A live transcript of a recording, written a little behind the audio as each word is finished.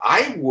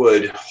I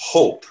would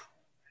hope,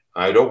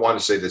 I don't want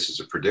to say this is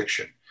a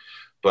prediction,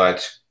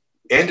 but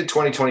end of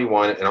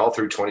 2021 and all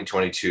through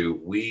 2022,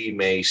 we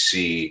may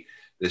see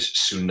this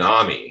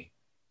tsunami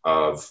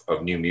of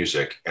new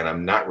music, and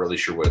I'm not really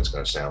sure what it's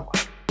going to sound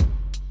like.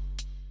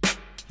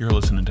 You're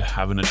listening to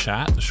Having a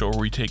Chat, the show where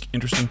we take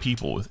interesting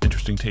people with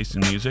interesting taste in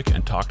music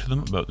and talk to them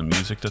about the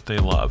music that they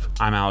love.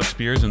 I'm Alex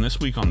Beers, and this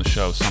week on the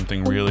show,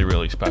 something really,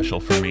 really special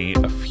for me.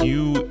 A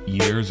few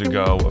years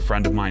ago, a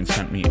friend of mine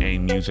sent me a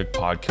music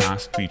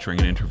podcast featuring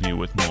an interview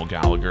with Noel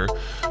Gallagher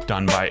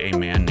done by a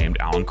man named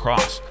Alan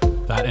Cross.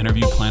 That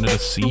interview planted a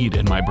seed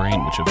in my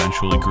brain, which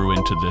eventually grew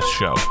into this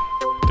show.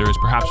 There is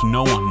perhaps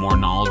no one more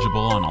knowledgeable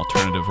on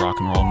alternative rock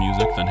and roll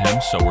music than him,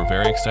 so we're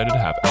very excited to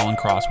have Alan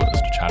Cross with us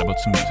to chat about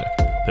some music.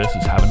 This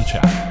is Having a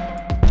Chat.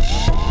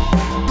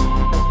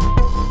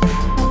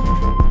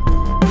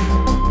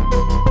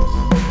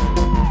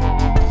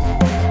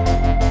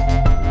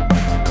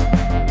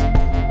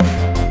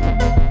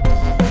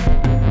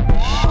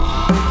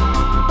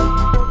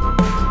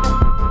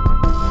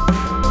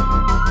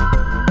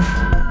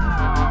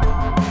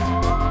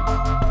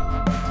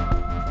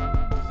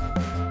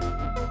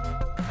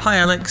 Hi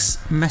Alex,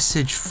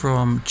 message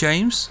from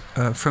James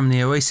from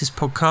the Oasis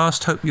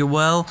podcast. Hope you're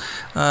well.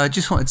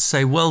 Just wanted to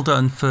say well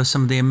done for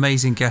some of the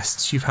amazing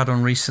guests you've had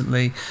on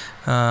recently.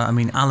 Alan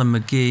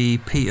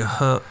McGee, Peter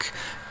Hook,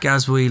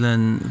 Gaz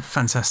Whelan,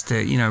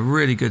 fantastic,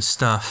 really good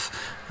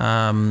stuff.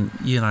 And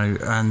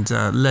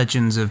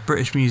legends of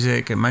British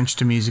music and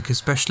Manchester music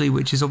especially,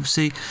 which is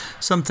obviously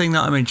something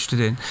that I'm interested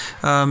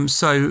in.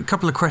 So a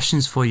couple of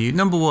questions for you.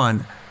 Number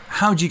one,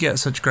 how do you get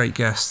such great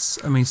guests?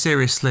 I mean,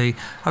 seriously,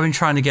 I've been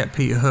trying to get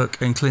Peter Hook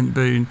and Clint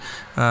Boone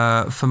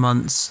for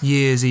months,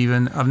 years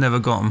even. I've never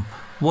got them.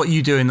 What are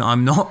you doing that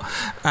I'm not?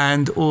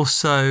 And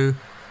also,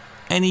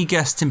 any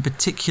guest in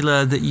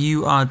particular that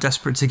you are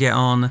desperate to get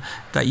on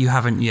that you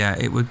haven't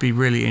yet? It would be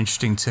really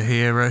interesting to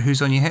hear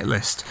who's on your hit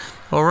list.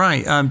 All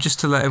right, just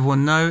to let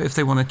everyone know, if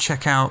they want to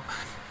check out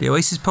the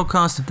Oasis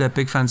podcast, if they're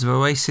big fans of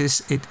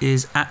Oasis, it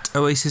is at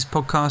Oasis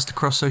Podcast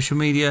across social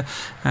media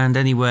and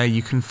anywhere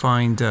you can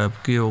find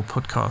your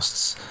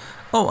podcasts.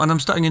 Oh, and I'm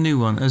starting a new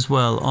one as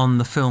well on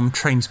the film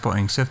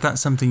Trainspotting. So if that's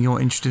something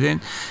you're interested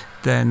in,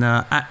 then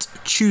at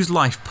Choose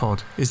Life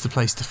Pod is the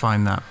place to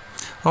find that.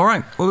 All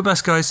right, all the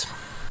best, guys.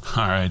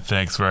 All right,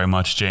 thanks very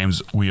much,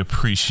 James. We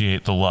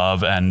appreciate the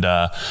love, and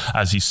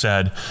as he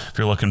said, if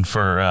you're looking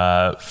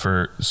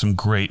for some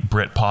great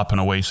Britpop and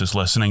Oasis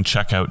listening,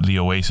 check out the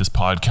Oasis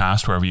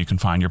podcast wherever you can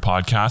find your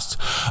podcasts.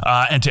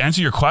 And to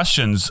answer your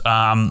questions,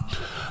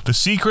 the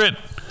secret,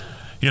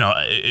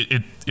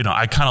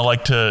 I kind of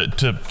like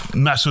to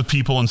mess with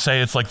people and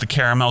say it's like the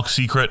caramel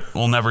secret,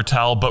 we'll never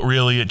tell, but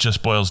really it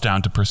just boils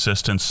down to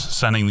persistence,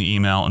 sending the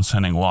email and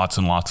sending lots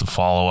and lots of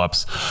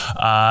follow-ups.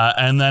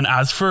 And then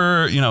as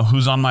for,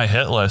 who's on my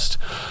hit list,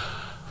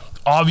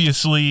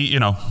 obviously,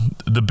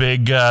 the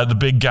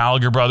big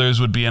Gallagher brothers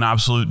would be an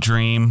absolute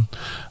dream.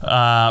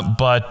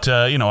 But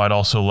I'd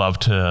also love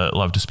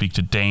to speak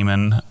to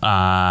Damon,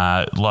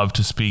 love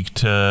to speak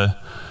to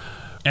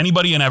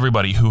anybody and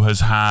everybody who has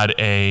had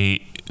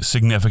a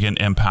significant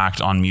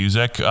impact on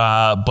music,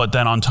 but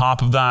then on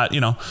top of that,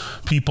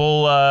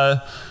 people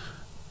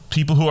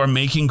who are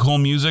making cool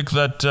music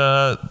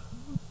that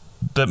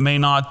may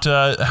not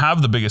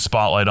have the biggest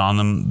spotlight on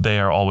them, they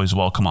are always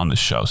welcome on this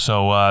show.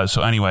 So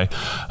anyway,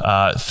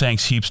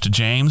 thanks heaps to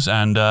James,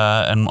 and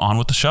on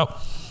with the show.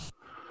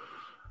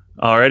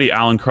 Alrighty,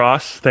 Alan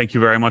Cross, thank you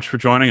very much for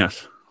joining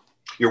us.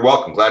 You're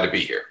welcome. Glad to be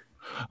here.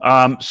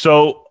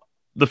 So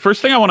the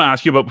first thing I want to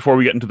ask you about before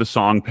we get into the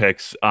song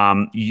picks,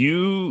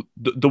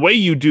 the way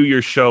you do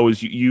your show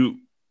is you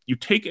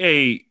take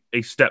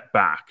a step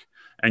back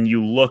and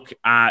you look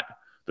at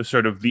the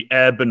sort of the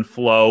ebb and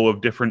flow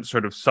of different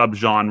sort of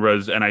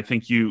subgenres, and I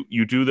think you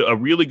do a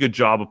really good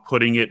job of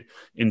putting it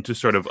into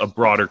sort of a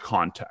broader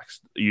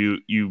context.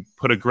 You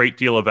put a great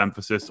deal of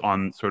emphasis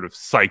on sort of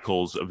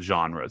cycles of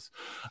genres,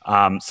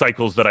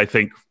 cycles that I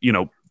think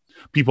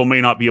people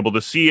may not be able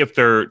to see if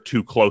they're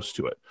too close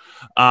to it.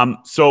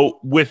 So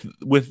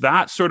with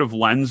that sort of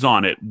lens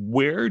on it,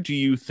 where do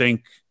you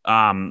think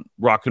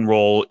rock and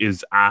roll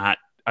is at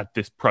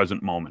this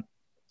present moment?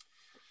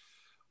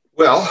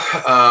 Well,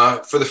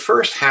 for the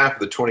first half of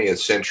the 20th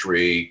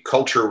century,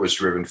 culture was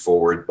driven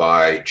forward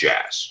by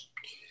jazz,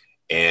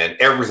 and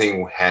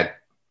everything had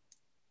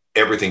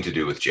everything to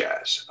do with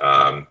jazz.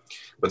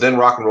 But then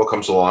rock and roll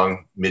comes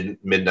along mid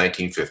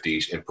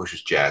 1950s and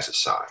pushes jazz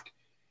aside.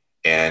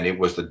 And it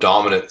was the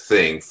dominant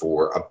thing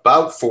for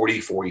about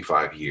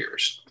 45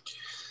 years.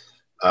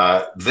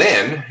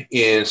 Then,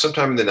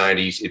 sometime in the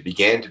 90s, it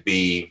began to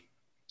be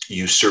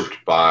usurped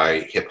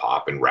by hip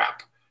hop and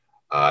rap.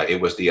 It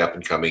was the up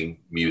and coming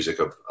music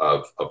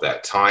of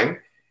that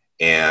time.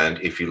 And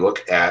if you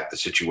look at the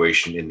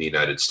situation in the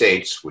United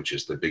States, which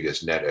is the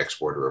biggest net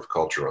exporter of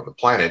culture on the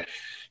planet,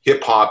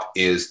 hip hop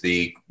is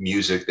the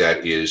music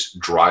that is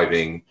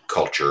driving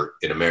culture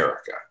in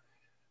America.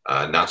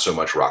 not so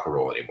much rock and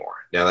roll anymore.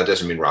 Now, that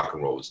doesn't mean rock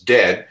and roll is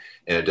dead,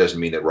 and it doesn't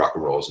mean that rock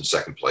and roll is in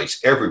second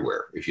place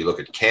everywhere. If you look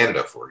at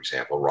Canada, for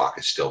example, rock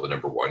is still the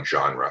number one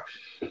genre.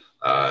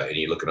 And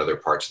you look at other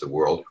parts of the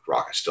world,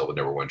 rock is still the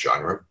number one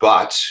genre.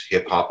 But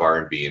hip hop,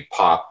 R&B, and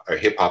pop, or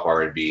hip hop,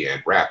 R&B,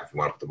 and rap, if you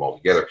want to put them all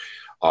together,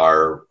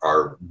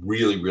 are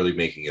really, really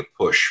making a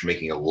push,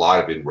 making a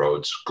lot of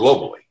inroads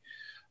globally.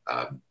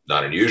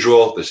 Not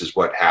unusual. This is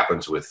what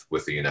happens with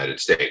the United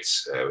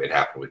States. It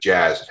happened with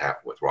jazz, it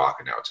happened with rock,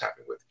 and now it's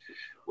happening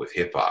with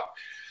hip hop.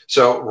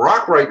 So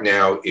rock right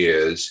now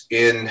is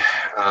in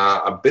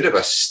a bit of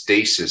a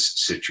stasis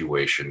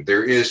situation.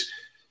 There is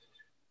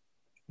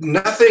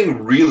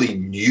nothing really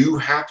new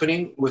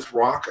happening with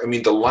rock. I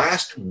mean, the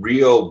last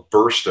real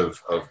burst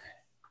of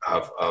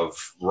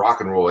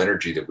rock and roll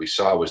energy that we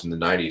saw was in the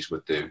 90s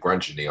with the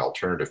grunge and the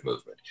alternative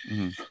movement.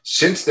 Mm-hmm.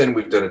 Since then,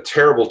 we've done a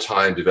terrible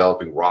time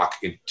developing rock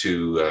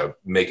to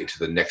make it to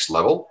the next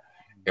level.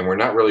 And we're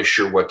not really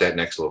sure what that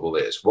next level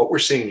is. What we're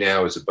seeing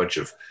now is a bunch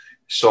of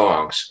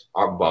songs,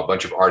 a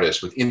bunch of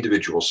artists with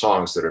individual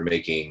songs that are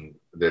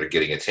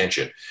getting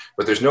attention,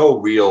 but there's no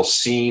real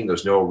scene.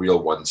 There's no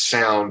real one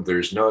sound.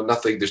 There's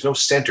nothing. There's no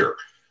center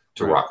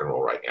to rock and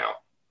roll right now.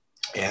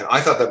 And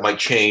I thought that might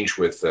change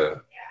with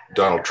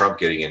Donald Trump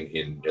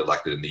getting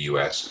elected in the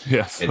U.S.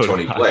 Yes, and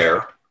Tony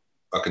Blair,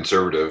 a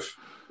conservative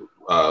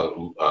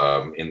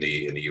in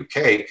the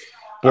UK.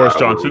 Boris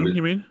Johnson,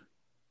 you mean?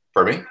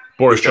 Pardon me?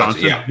 Boris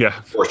Johnson.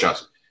 Yeah. Boris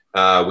Johnson.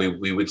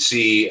 We would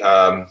see,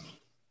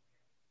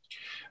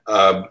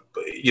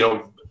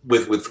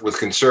 with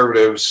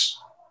conservatives,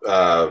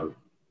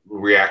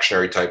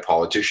 reactionary type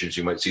politicians,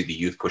 you might see the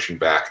youth pushing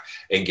back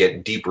and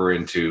get deeper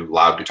into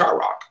loud guitar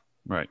rock,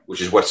 right?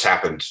 Which is what's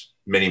happened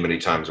many, many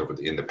times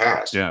in the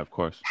past. Yeah, of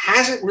course.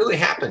 Hasn't really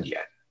happened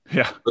yet.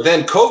 Yeah. But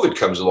then COVID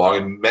comes along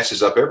and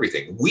messes up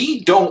everything.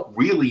 We don't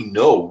really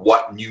know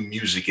what new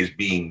music is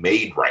being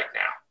made right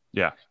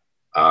now.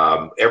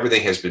 Yeah.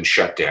 Everything has been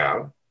shut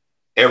down.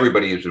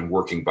 Everybody has been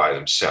working by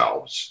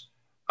themselves.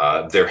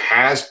 There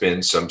has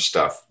been some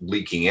stuff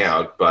leaking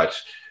out, but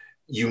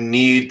you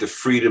need the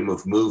freedom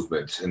of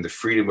movement and the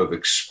freedom of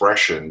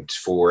expression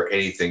for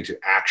anything to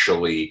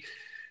actually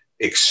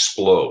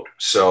explode.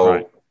 So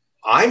right.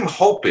 I'm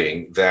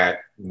hoping that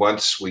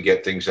once we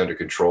get things under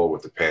control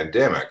with the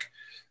pandemic,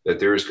 that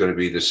there is going to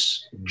be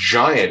this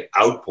giant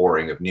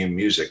outpouring of new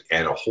music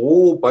and a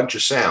whole bunch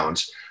of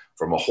sounds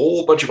from a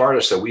whole bunch of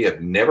artists that we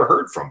have never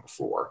heard from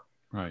before,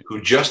 right,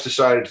 who just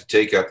decided to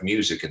take up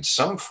music in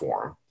some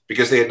form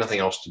because they had nothing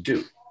else to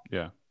do.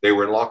 Yeah. They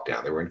were in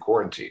lockdown. They were in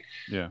quarantine.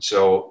 Yeah.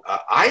 So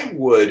I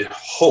would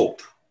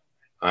hope,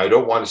 I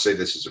don't want to say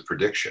this is a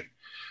prediction,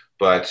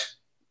 but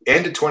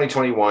end of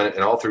 2021 and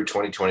all through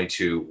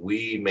 2022,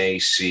 we may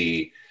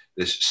see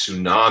this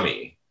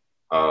tsunami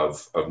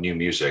of new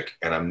music,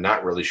 and I'm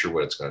not really sure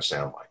what it's going to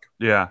sound like.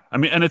 Yeah. I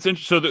mean, and it's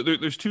interesting. So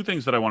there's two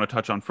things that I want to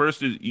touch on.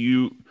 First is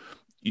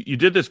you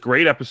did this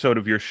great episode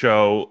of your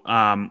show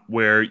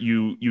where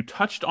you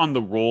touched on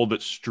the role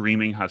that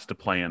streaming has to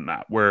play in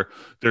that, where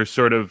there's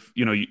sort of,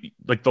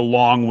 like the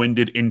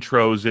long-winded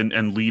intros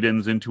and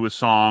lead-ins into a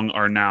song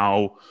are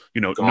now,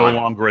 gone. No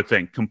longer a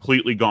thing,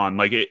 completely gone.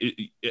 Like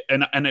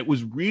and it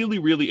was really,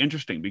 really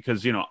interesting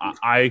because,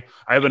 I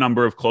have a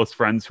number of close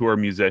friends who are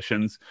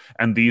musicians,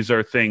 and these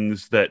are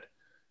things that,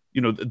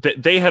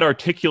 they had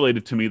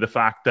articulated to me the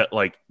fact that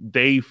like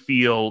they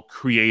feel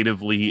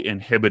creatively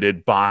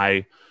inhibited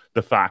by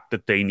the fact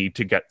that they need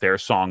to get their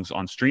songs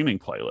on streaming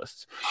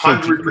playlists.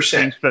 100%. So do you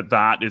think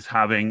that is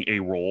having a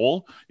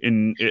role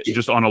in it,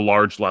 just on a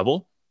large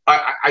level?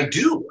 I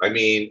do. I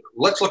mean,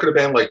 let's look at a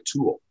band like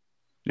Tool.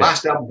 Yeah.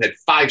 Last album had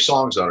 5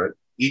 songs on it.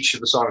 Each of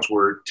the songs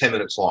were 10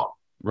 minutes long.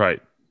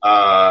 Right.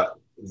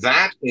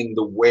 That in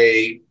the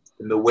way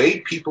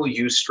people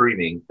use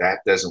streaming, that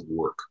doesn't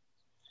work.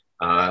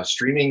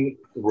 Streaming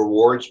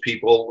rewards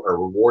people or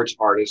rewards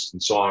artists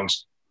and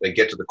songs that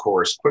get to the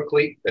chorus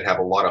quickly, that have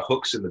a lot of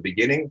hooks in the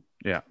beginning,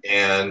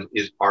 and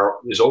is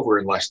over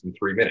in less than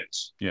 3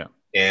 minutes. Yeah.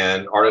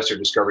 And artists are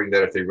discovering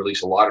that if they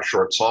release a lot of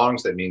short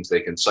songs, that means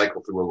they can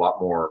cycle through a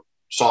lot more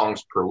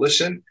songs per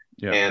listen,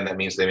 and that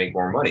means they make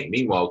more money.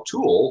 Meanwhile,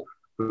 Tool,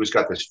 who's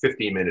got this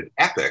 15-minute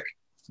epic,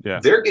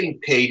 they're getting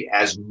paid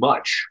as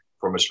much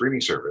from a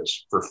streaming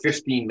service for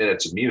 15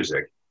 minutes of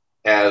music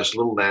as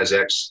Lil Nas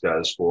X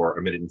does for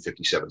 1 minute and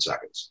 57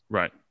 seconds.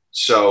 Right.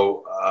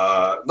 So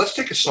let's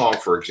take a song,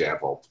 for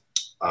example,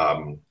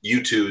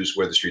 U2's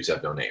Where the Streets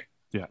Have No Name.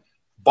 Yeah.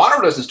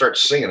 Bono doesn't start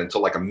singing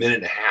until like 1.5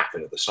 minutes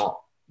into the song.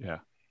 Yeah.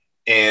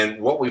 And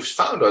what we've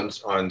found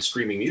on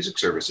streaming music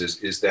services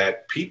is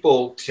that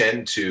people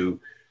tend to,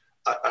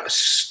 a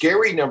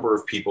scary number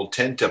of people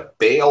tend to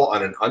bail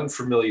on an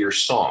unfamiliar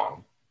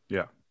song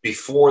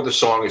before the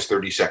song is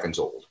 30 seconds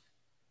old.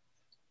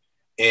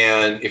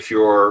 And if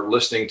you're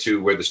listening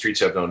to Where the Streets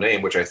Have No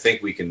Name, which I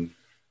think we can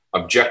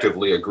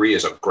objectively agree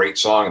is a great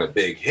song and a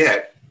big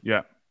hit.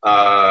 Yeah.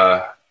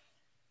 How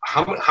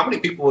many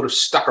people would have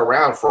stuck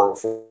around for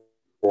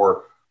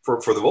the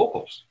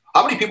vocals?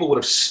 How many people would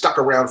have stuck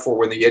around for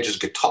when the Edge's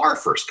guitar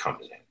first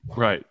comes in?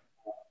 Right.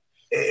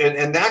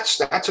 and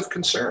that's of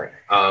concern.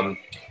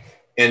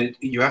 And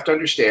you have to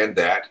understand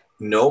that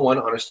no one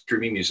on a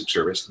streaming music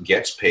service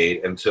gets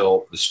paid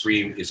until the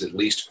stream is at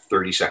least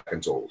 30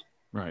 seconds old.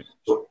 Right.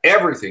 So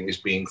everything is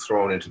being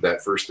thrown into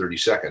that first 30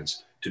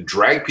 seconds to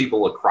drag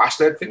people across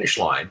that finish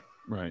line.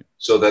 Right.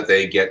 So that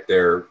they get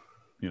their,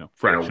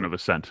 fraction of a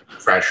cent.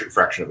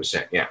 Fraction of a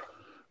cent. Yeah.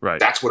 Right.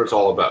 That's what it's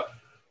all about.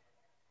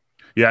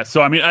 Yeah.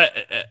 So, I mean,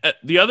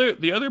 the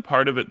other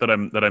part of it that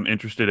I'm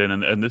interested in,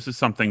 and this is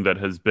something that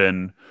has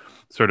been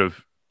sort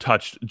of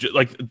touched,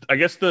 like, I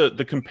guess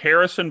the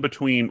comparison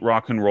between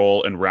rock and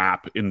roll and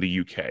rap in the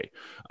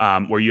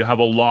UK, where you have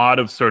a lot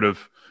of sort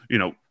of,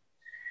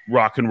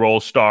 rock and roll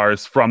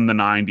stars from the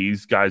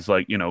 90s, guys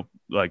like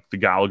the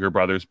Gallagher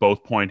brothers,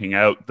 both pointing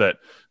out that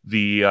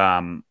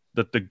the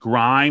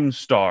grime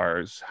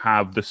stars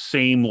have the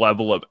same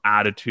level of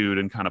attitude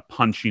and kind of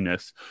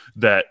punchiness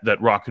that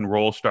rock and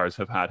roll stars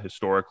have had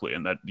historically,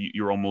 and that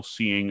you're almost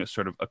seeing a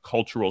sort of a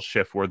cultural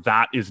shift where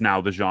that is now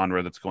the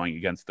genre that's going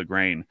against the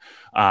grain.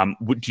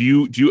 Do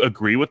you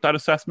agree with that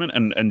assessment,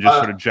 and just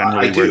sort of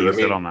generally where do you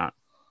sit on that?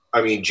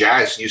 I mean,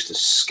 jazz used to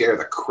scare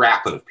the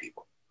crap out of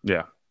people.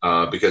 Yeah.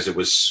 Because it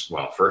was,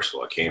 well, first of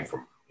all, it came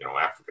from,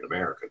 African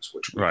Americans,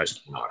 which we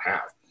just do not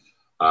have.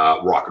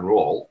 Rock and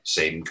roll,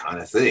 same kind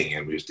of thing.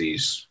 And it was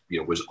these,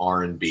 was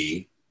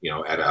R&B,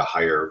 at a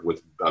higher,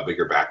 with a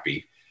bigger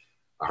backbeat,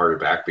 a harder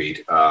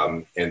backbeat.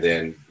 And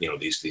then,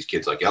 these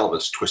kids like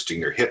Elvis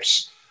twisting their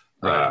hips,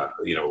 oh,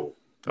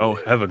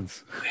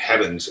 heavens.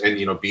 And,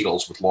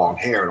 Beatles with long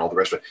hair and all the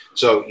rest of it.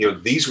 So,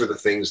 these were the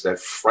things that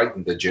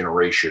frightened the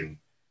generation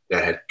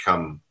that had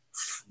come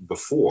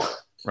before.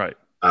 Right.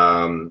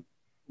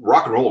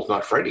 Rock and roll is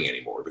not frightening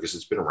anymore because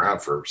it's been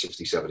around for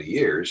 60, 70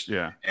 years.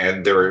 Yeah.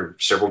 And there are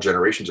several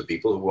generations of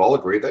people who all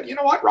agree that,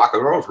 rock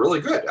and roll is really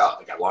good. Oh,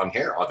 they got long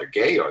hair. Oh, they're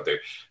gay. Or they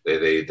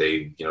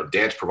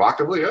dance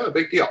provocatively. Oh,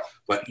 big deal.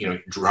 But,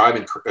 grime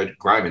and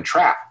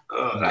trap,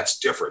 that's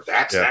different.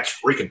 That's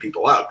freaking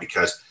people out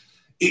because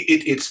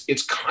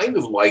it's kind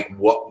of like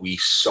what we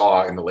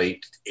saw in the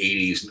late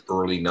 80s and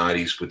early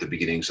 90s with the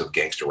beginnings of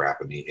gangster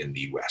rap in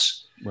the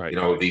US.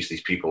 Right.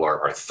 These people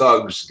are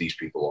thugs. These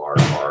people are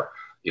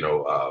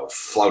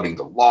flouting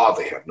the law.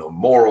 They have no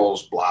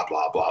morals, blah,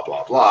 blah, blah,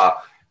 blah, blah.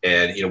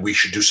 And, we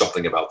should do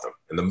something about them.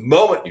 And the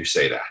moment you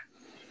say that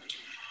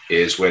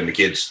is when the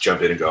kids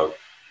jump in and go,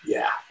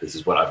 yeah, this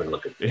is what I've been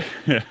looking for.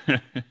 Yeah,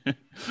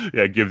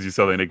 it gives you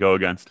something to go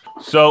against.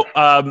 So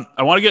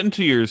I want to get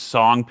into your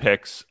song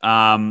picks.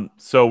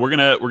 So we're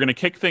gonna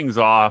kick things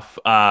off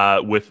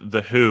with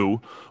The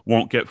Who,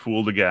 Won't Get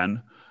Fooled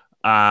Again.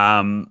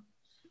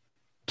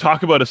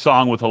 Talk about a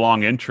song with a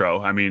long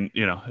intro. I mean,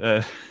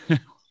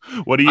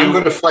 what do you... I'm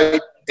going to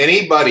fight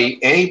anybody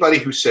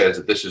who says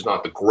that this is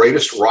not the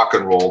greatest rock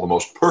and roll, the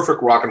most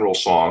perfect rock and roll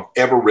song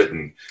ever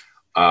written.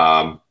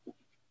 I'll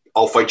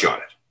fight you on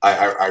it.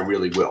 I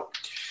really will.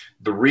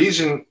 The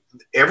reason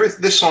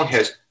this song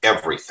has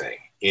everything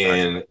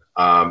in,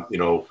 a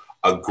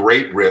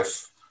great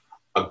riff,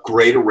 a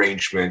great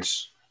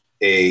arrangement,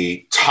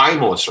 a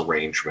timeless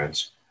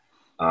arrangement,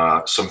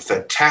 some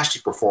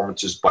fantastic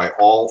performances by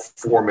all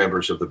four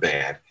members of the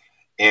band.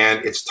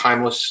 And it's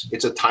timeless.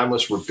 It's a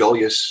timeless,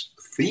 rebellious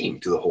theme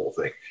to the whole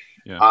thing.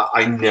 Yeah.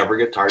 I never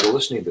get tired of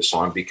listening to this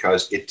song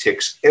because it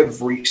ticks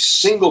every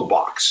single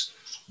box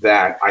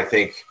that I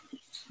think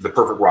the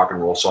perfect rock and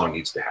roll song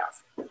needs to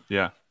have.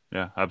 Yeah,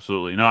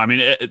 absolutely. No, I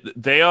mean,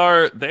 they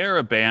are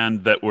a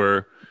band that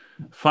were,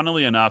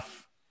 funnily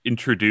enough,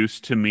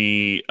 introduced to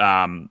me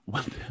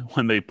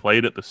when they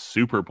played at the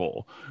Super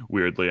Bowl,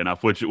 weirdly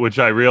enough, which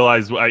I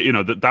realized,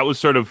 that was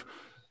sort of,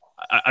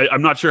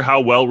 I'm not sure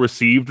how well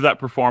received that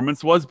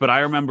performance was, but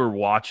I remember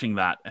watching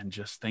that and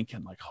just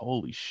thinking like,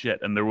 holy shit.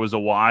 And there was a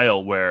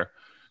while where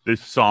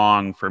this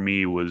song for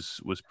me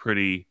was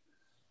pretty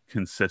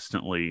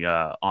consistently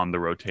on the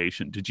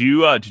rotation. Did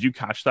you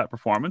catch that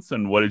performance,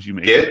 and what did you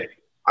make of it?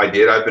 I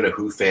did. I've been a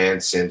Who fan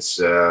since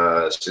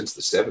the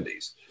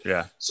 70s.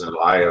 Yeah.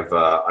 So I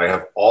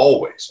have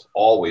always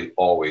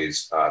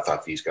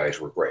thought these guys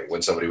were great.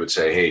 When somebody would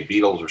say, hey,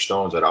 Beatles or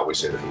Stones, I'd always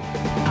say the Who.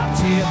 I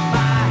tip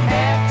my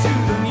hat to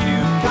the new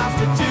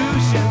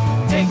Constitution.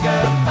 Take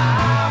a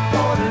bow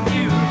for the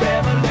new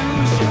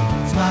revolution.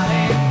 Smile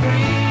and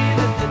grin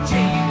at the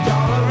change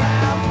all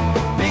around.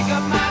 Pick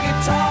up my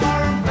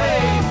guitar and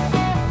play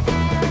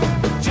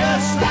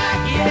just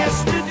like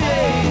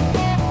yesterday.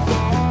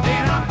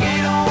 Then I'll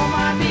get on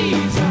my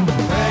knees and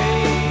pray.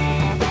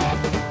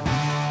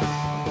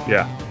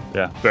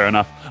 Yeah, fair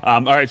enough.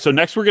 All right, so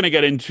next we're going to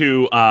get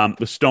into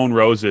the Stone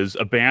Roses,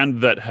 a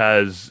band that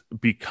has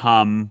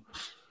become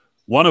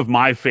one of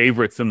my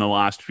favorites in the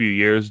last few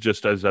years,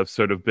 just as I've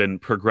sort of been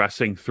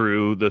progressing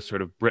through the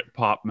sort of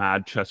Britpop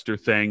Manchester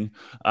thing.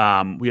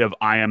 We have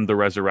I Am the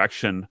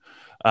Resurrection.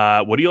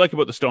 What do you like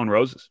about the Stone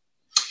Roses?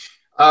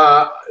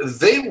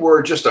 They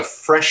were just a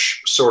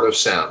fresh sort of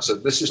sound. So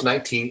this is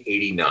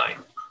 1989.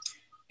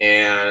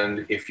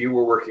 And if you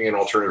were working in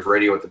alternative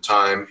radio at the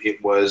time,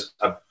 it was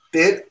a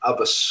bit of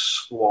a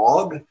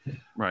slog,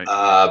 right?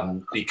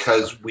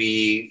 Because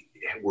we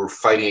were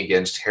fighting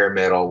against hair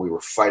metal, we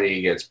were fighting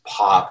against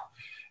pop,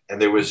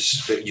 and there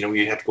was,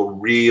 you had to go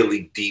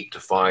really deep to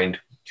find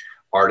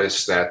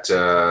artists that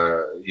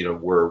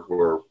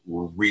were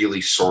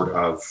really sort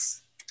of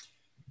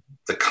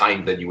the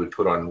kind that you would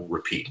put on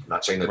repeat. I'm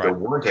not saying that there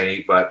weren't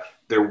any, but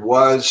there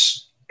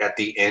was at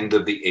the end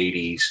of the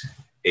 80s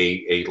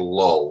a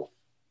lull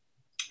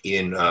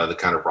in the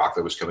kind of rock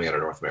that was coming out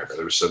of North America.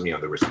 There was some,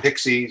 there was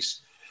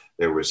Pixies,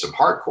 there was some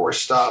hardcore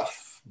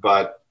stuff,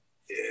 but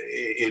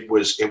it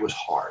was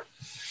hard. Right.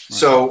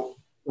 So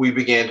we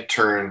began to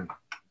turn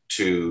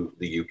to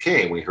the UK,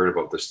 and we heard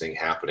about this thing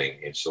happening,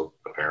 and so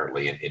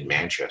apparently in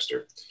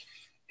Manchester.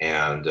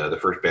 And the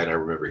first band I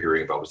remember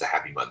hearing about was the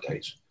Happy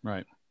Mondays.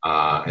 Right.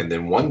 And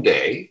then one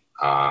day,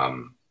 a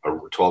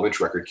 12-inch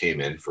record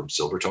came in from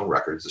Silvertone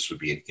Records. This would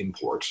be an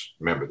import.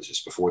 Remember, this is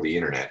before the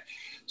internet,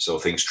 so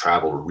things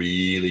traveled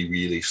really,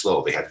 really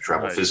slow. They had to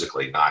travel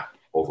physically, not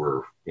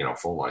over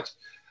phone lines.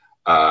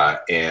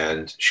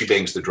 And She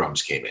Bangs the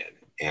Drums came in,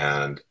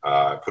 and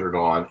I put it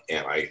on,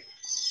 and I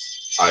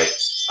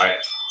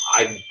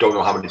don't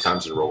know how many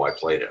times in a row I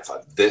played it. I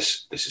thought,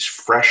 this is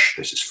fresh,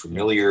 this is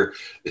familiar,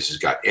 this has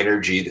got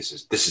energy, this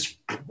is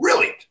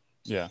brilliant.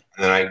 Yeah.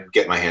 And then I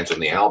get my hands on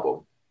the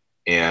album,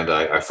 and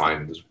I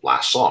find this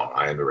last song,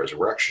 I Am the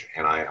Resurrection.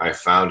 And I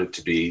found it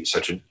to be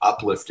such an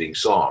uplifting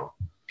song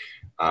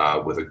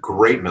with a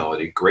great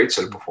melody, great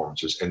set of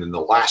performances. And then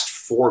the last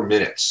 4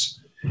 minutes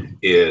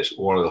is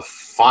one of the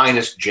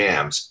finest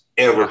jams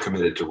ever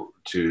committed to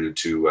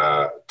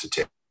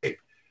tape.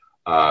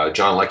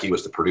 John Leckie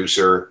was the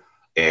producer,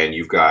 and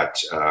you've got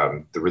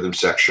the rhythm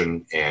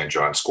section and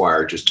John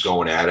Squire just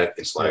going at it.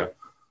 It's like,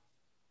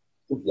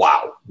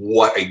 wow,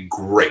 what a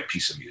great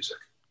piece of music.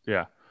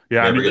 Yeah.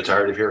 Never get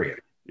tired of hearing it.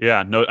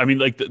 Yeah, no, I mean,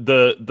 like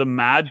the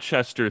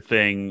Manchester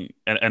thing,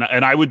 and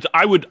I would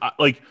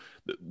like,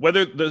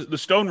 whether the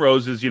Stone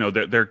Roses,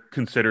 they're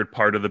considered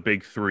part of the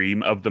big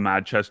three of the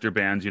Manchester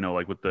bands,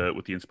 like with the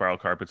Inspiral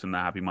Carpets and the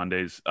Happy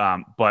Mondays.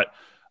 But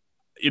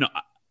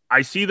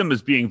I see them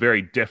as being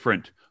very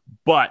different,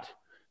 but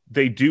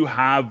they do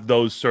have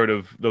those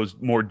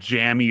more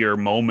jammier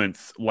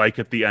moments, like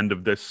at the end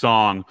of this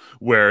song,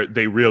 where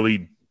they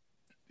really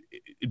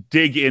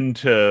dig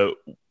into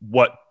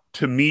what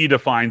to me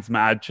defines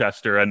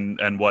Manchester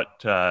and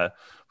what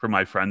for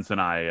my friends and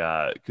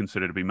I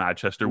consider to be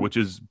Manchester, which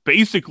is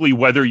basically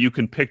whether you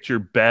can picture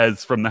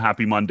Bez from the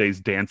Happy Mondays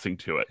dancing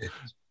to it.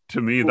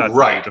 To me, that's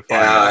right.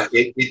 How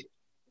you define it.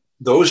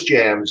 Those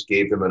jams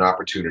gave them an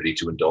opportunity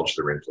to indulge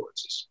their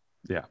influences.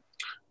 Yeah.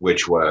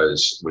 Which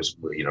was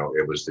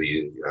it was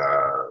the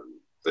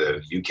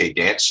UK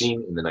dance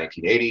scene in the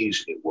 1980s.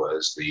 It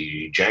was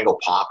the jangle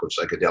pop of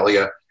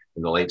psychedelia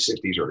in the late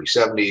 60s, early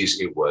 70s.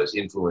 It was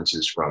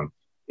influences from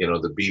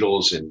the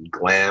Beatles and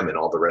glam and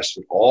all the rest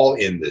of it, all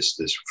in this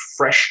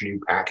fresh new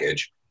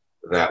package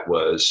that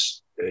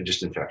was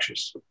just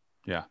infectious.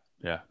 Yeah.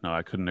 No,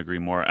 I couldn't agree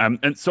more.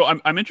 And so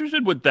I'm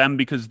interested with them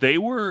because they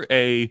were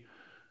a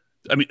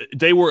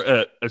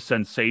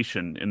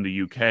sensation in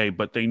the UK,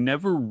 but they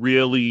never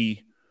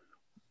really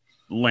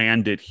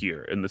landed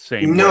here in the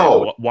same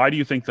way. Why do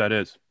you think that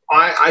is?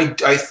 I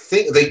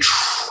think they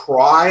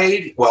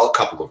tried, a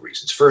couple of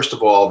reasons. First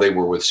of all, they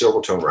were with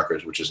Silvertone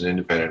Records, which is an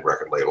independent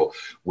record label,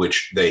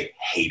 which they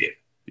hated.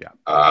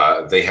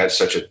 Yeah. They had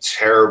such a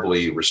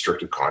terribly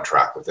restricted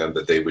contract with them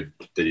that they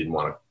didn't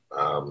want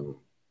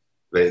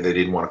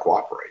to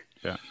cooperate.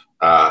 Yeah.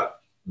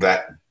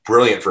 That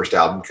brilliant first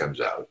album comes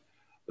out.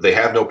 They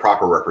have no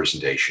proper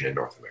representation in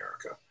North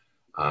America.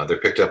 They're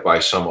picked up by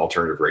some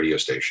alternative radio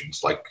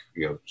stations like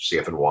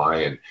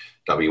CFNY and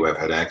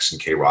WFNX and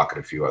K-Rock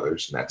and a few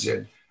others, and that's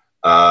it.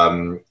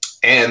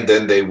 And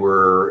then they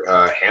were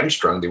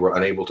hamstrung. They were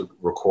unable to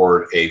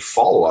record a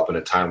follow-up in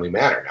a timely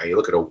manner. Now you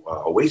look at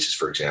Oasis,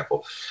 for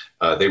example.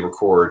 They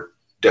record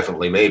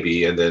Definitely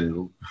Maybe, and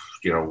then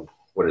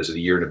what is it, a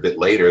year and a bit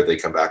later, they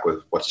come back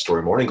with What's the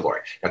Story, Morning Glory.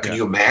 Now, can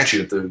you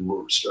imagine if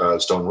the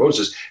Stone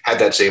Roses had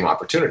that same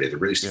opportunity? They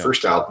released the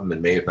first album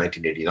in May of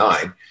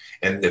 1989,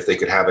 and if they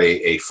could have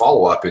a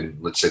follow-up in,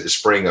 let's say, the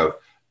spring of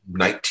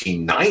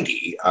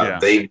 1990,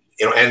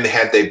 and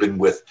had they been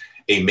with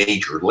a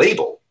major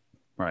label,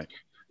 right?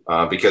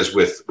 Because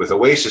with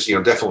Oasis,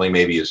 Definitely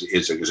Maybe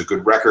is a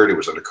good record. It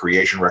was under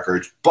Creation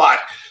Records, but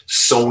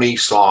Sony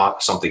saw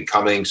something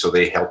coming, so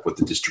they helped with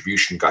the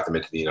distribution, got them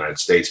into the United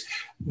States.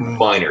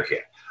 Minor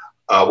hit.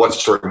 What's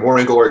the Story,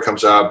 Morning Glory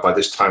comes out. By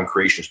this time,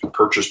 Creation has been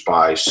purchased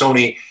by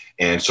Sony,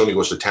 and Sony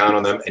goes to town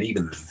on them, and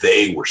even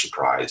they were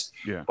surprised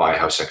by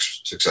how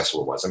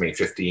successful it was. I mean,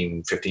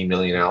 15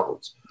 million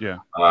albums. Yeah.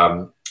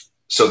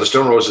 So the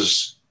Stone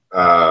Roses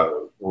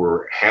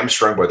were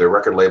hamstrung by their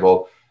record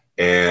label,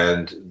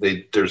 and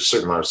there's a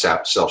certain amount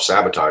of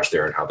self-sabotage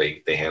there in how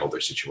they handled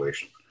their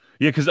situation.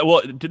 Yeah, because,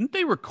 didn't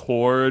they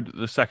record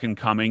The Second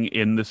Coming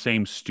in the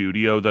same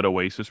studio that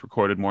Oasis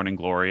recorded Morning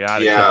Glory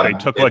at? Yeah. They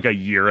took like a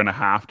year and a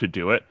half to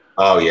do it.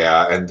 Oh,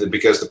 yeah. And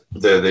because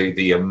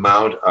the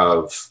amount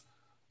of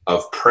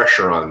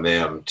pressure on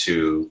them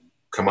to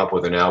come up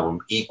with an album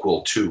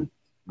equal to,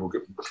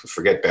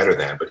 forget better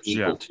than, but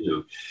equal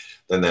to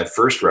than that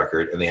first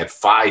record, and they had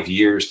 5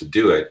 years to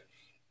do it,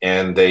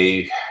 and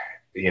they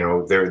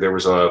there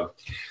was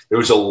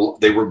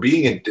they were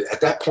being,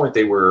 at that point,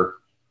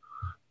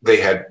 they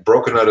had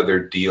broken out of their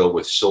deal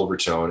with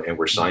Silvertone and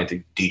were signed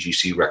to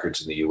DGC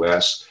Records in the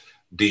US.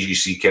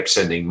 DGC kept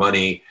sending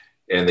money,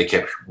 and they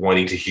kept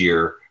wanting to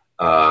hear,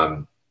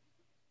 what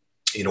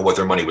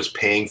their money was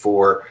paying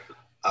for.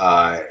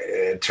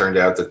 It turned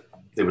out that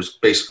it was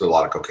basically a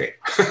lot of cocaine.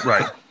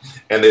 Right.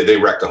 And they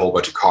wrecked a whole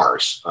bunch of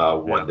cars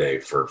one day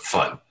for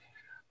fun.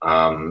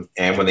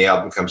 And when the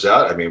album comes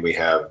out, I mean, we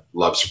have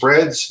Love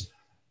Spreads,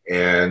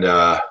 and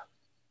the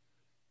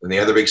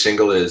other big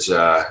single is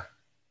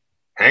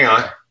Hang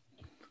On.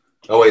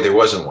 Oh wait, there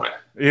wasn't one.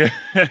 Yeah.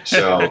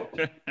 So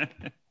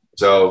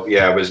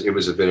yeah, it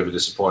was a bit of a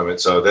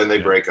disappointment. So then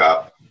they break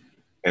up,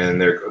 and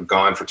they're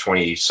gone for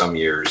 20 some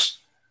years.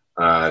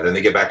 Then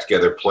they get back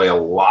together, play a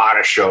lot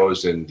of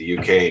shows in the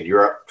UK and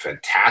Europe.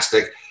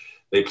 Fantastic.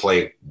 They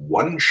play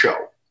one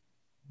show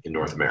in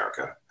North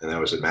America, and that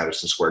was at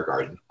Madison Square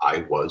Garden.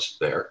 I was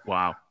there.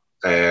 Wow.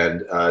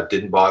 And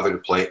didn't bother to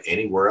play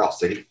anywhere else.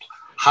 Didn't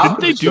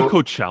they do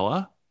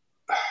Coachella?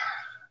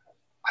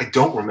 I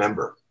don't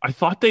remember. I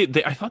thought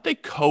they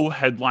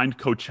co-headlined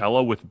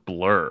Coachella with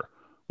Blur,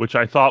 which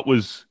I thought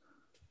was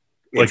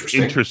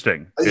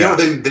interesting.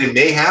 They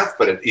may have,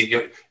 but it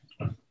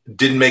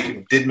didn't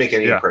make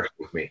any impression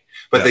with me.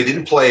 But they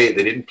didn't play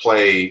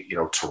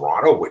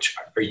Toronto, which,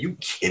 are you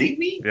kidding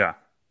me? Yeah.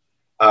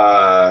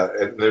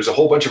 And there's a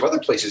whole bunch of other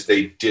places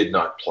they did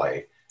not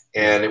play,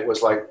 and it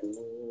was like,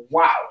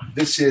 wow,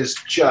 this is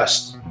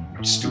just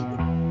stupid.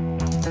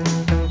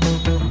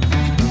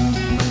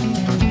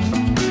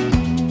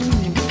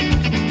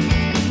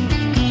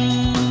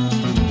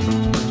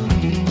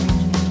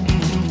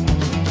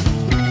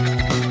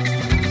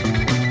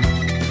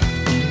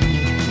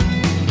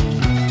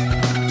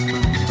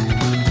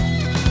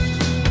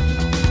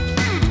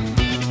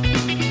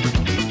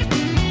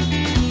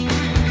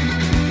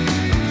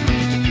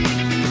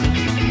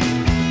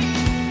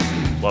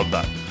 Love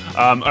that.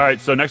 All right,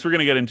 so next we're going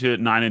to get into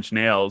Nine Inch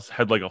Nails,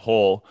 Head Like a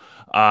Hole.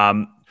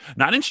 Nine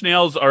Inch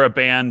Nails are a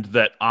band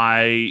that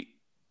I've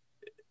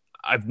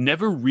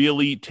never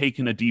really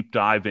taken a deep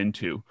dive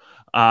into.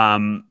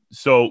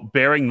 So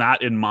bearing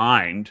that in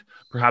mind,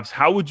 perhaps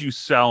how would you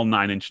sell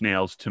Nine Inch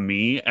Nails to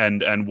me,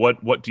 and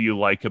what do you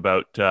like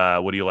about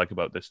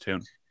this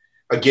tune?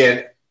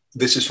 Again,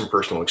 this is from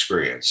personal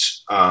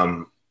experience.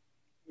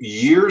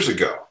 Years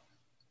ago,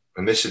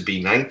 and this would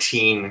be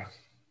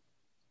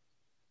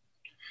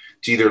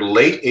it's either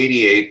late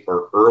 88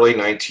 or early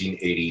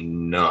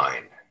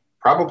 1989,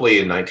 probably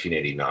in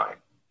 1989.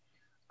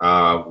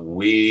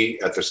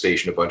 We, at the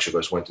station, a bunch of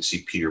us went to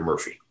see Peter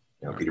Murphy.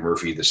 Peter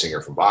Murphy, the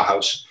singer from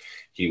Bauhaus,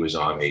 he was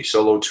on a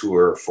solo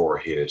tour for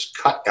his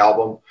Cut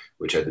album,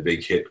 which had the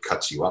big hit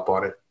Cuts You Up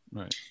on it.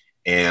 Right.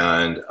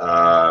 And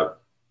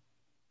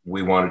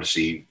we wanted to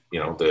see,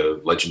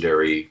 the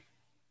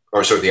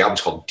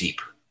album's called Deep.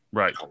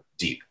 Right.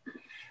 Deep.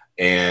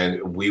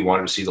 And we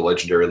wanted to see the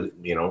legendary,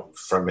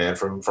 frontman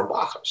from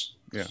Bauhaus.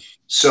 Yeah.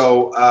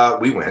 So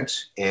we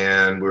went,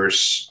 and we're,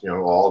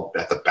 all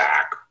at the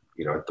back,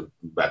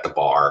 at the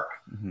bar,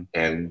 Mm-hmm.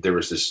 and there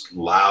was this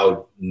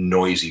loud,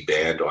 noisy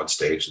band on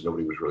stage that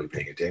nobody was really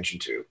paying attention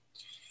to.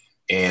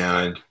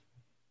 And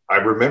I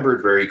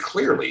remembered very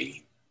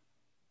clearly,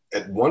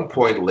 at one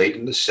point late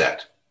in the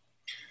set,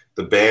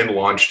 the band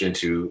launched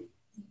into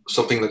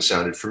something that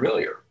sounded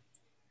familiar.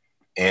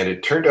 And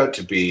it turned out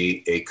to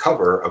be a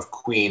cover of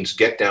Queen's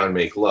Get Down,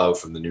 Make Love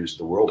from the News of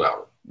the World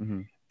album.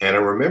 Mm-hmm. And I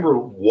remember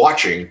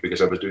watching,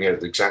 because I was doing it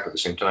at exactly the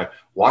same time,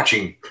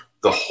 watching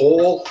the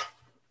whole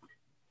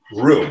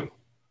room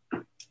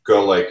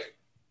go like,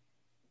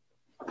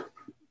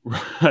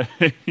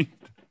 right.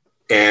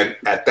 And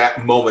at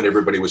that moment,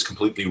 everybody was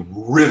completely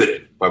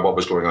riveted by what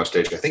was going on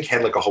stage. I think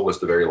Head Like a Hole was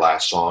the very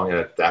last song. And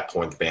at that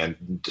point, the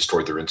band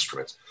destroyed their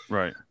instruments.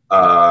 Right.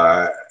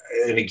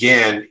 And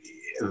again,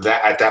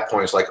 at that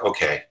point, it's like,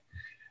 okay,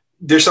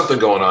 there's something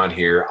going on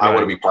here. I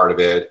want to be part of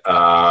it.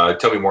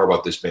 Tell me more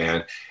about this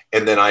band.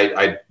 And then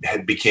I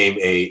had became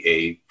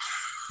a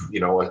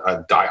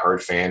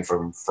diehard fan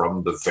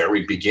from the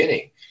very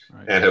beginning,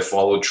 right. And have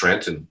followed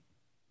Trent and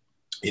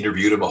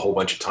interviewed him a whole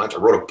bunch of times. I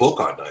wrote a book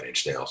on Nine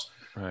Inch Nails,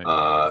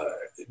 right.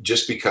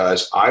 Just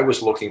because I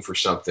was looking for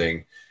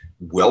something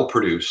well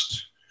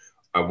produced.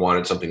 I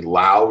wanted something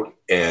loud,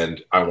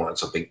 and I wanted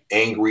something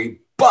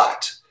angry,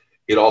 but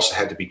it also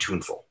had to be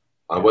tuneful.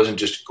 I wasn't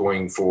just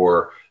going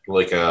for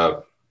like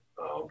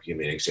give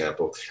me an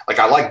example. Like,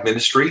 I like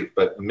Ministry,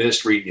 but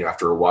Ministry,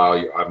 after a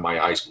while, my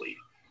eyes bleed.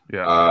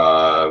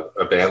 Yeah.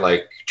 A band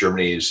like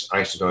Germany's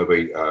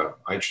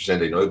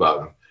Einstürzende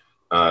Neubauten.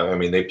 I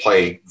mean, they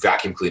play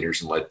vacuum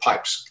cleaners and lead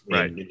pipes,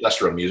 right.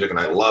 Industrial music, and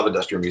I love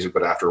industrial music.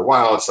 But after a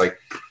while, it's like,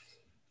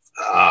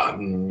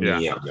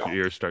 Your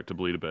ears start to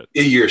bleed a bit.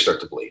 Your ears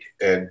start to bleed,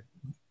 and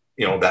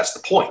that's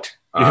the point.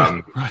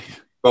 Right.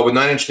 But with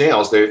Nine Inch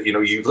Nails,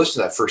 you've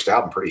listened to that first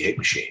album, Pretty Hate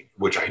Machine,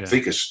 which I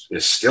think is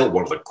still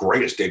one of the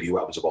greatest debut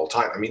albums of all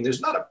time. I mean,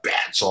 there's not a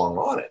bad song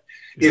on it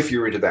if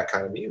you're into that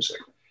kind of music.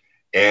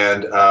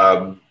 And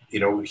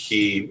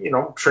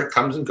Trent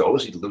comes and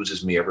goes. He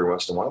loses me every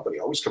once in a while, but he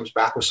always comes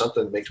back with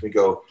something that makes me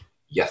go,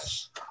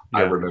 yes,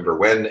 I remember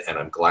when, and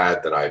I'm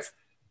glad that I've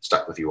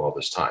stuck with you all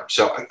this time.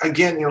 So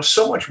again,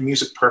 so much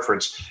music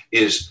preference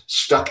is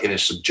stuck in a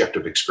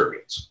subjective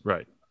experience.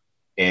 Right.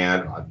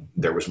 And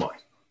there was mine.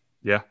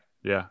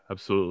 Yeah,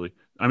 absolutely.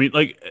 I mean,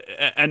 like,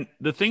 and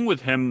the thing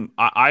with him,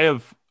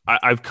 I've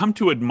come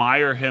to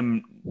admire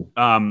him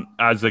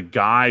as a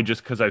guy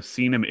just because I've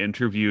seen him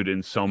interviewed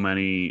in so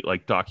many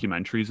like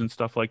documentaries and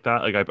stuff like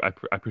that. Like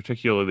I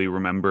particularly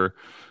remember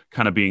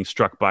kind of being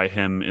struck by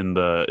him in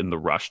the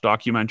Rush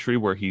documentary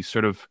where he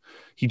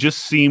just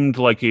seemed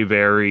like a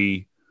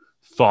very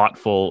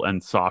thoughtful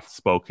and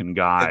soft-spoken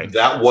guy. And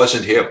that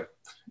wasn't him.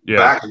 Yeah.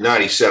 Back in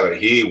 97,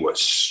 he was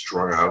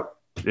strung out.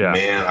 Yeah.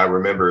 Man, I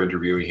remember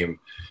interviewing him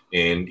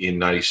in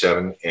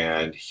 97,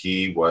 and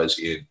he was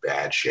in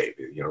bad shape.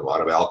 A lot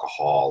of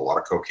alcohol, a lot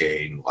of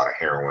cocaine, a lot of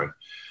heroin.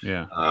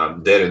 Yeah.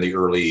 Then in the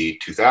early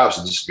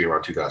 2000s, this would be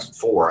around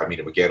 2004, I meet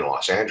him again in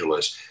Los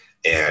Angeles,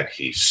 and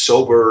he's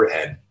sober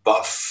and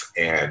buff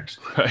and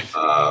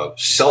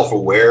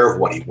self-aware of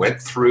what he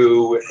went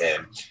through,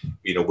 and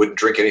wouldn't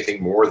drink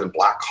anything more than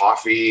black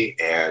coffee,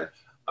 and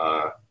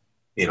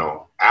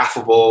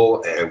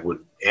affable, and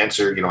would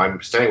answer.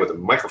 I'm standing with a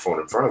microphone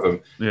in front of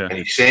him, and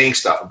he's saying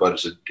stuff about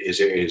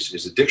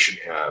his addiction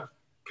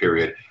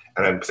period,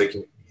 and I'm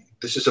thinking,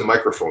 this is a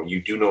microphone.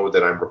 You do know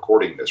that I'm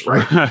recording this,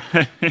 right?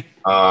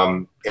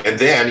 And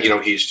then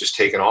he's just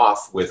taken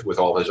off with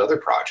all his other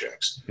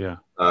projects. Yeah.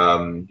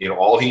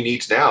 All he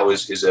needs now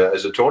is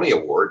a Tony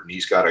Award, and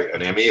he's got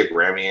an Emmy, a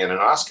Grammy, and an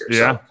Oscar.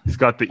 Yeah, so, he's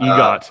got the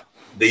EGOT.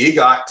 The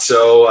EGOT.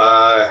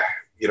 So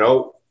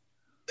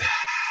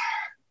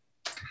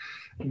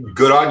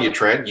good on you,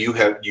 Trent.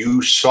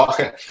 You saw.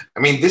 I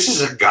mean, this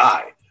is a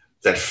guy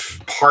that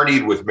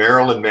partied with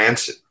Marilyn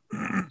Manson,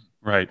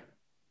 right,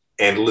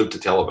 and lived to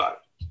tell about it.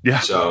 Yeah.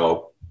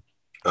 So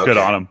okay. Good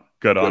on him.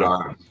 Good on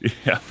him.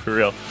 Yeah, for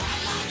real.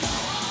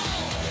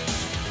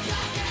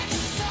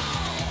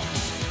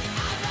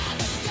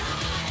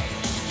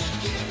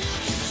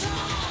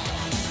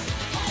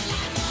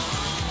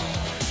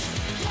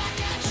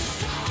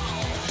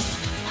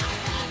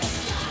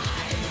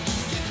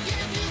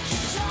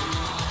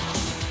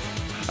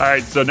 All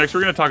right, so next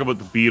we're going to talk about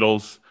the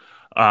Beatles.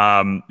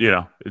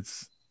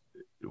 It's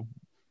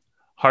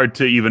hard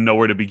to even know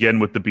where to begin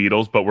with the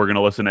Beatles, but we're going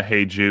to listen to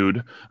Hey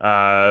Jude.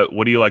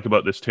 What do you like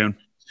about this tune?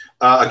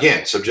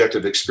 Again,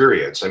 subjective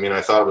experience. I mean,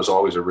 I thought it was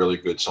always a really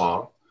good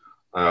song.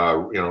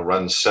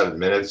 Runs 7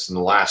 minutes, and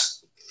the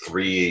last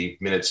 3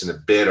 minutes and a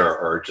bit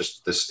are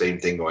just the same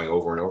thing going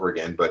over and over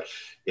again. But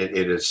it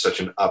is such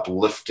an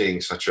uplifting,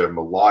 such a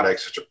melodic,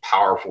 such a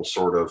powerful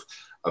sort of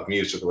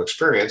musical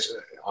experience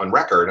on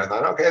record. I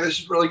thought, okay, this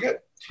is really good.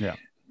 Yeah.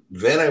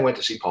 Then I went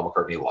to see Paul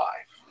McCartney live.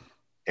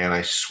 And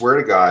I swear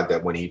to God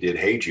that when he did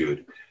Hey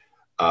Jude,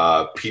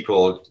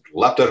 people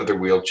leapt out of their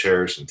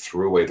wheelchairs and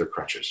threw away their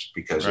crutches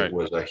because it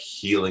was a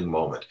healing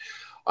moment.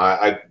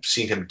 I've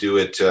seen him do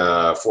it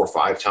 4 or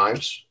 5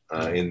 times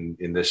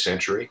in this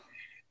century.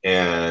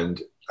 And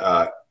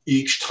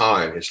each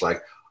time it's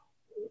like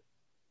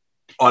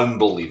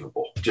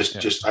unbelievable.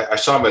 I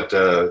saw him at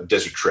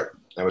Desert Trip.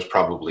 That was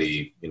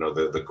probably,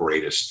 the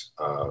greatest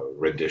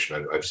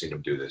rendition. I've seen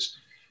him do this.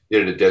 He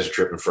did a Desert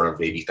Trip in front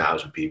of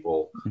 80,000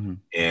 people. Mm-hmm.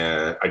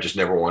 And I just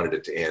never wanted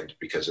it to end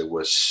because it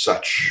was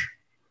such,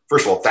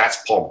 first of all,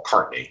 that's Paul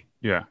McCartney.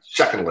 Yeah.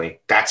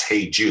 Secondly, that's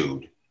Hey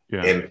Jude.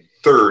 Yeah. And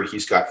third,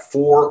 he's got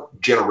 4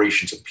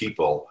 generations of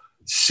people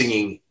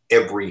singing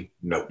every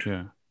note.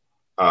 Yeah.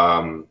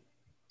 And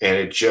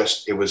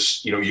it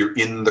was, you're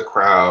in the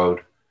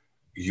crowd,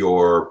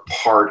 you're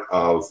part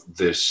of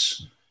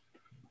this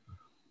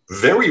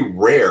very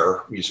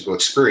rare musical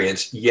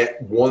experience,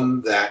 yet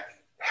one that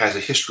has a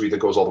history that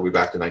goes all the way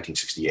back to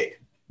 1968.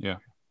 Yeah.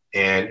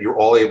 And you're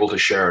all able to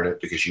share in it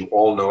because you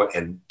all know it.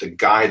 And the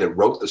guy that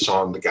wrote the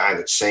song, the guy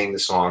that sang the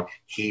song,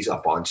 he's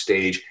up on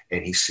stage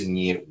and he's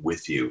singing it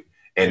with you.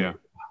 And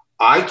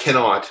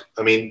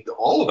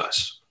all of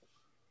us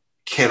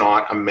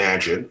cannot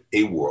imagine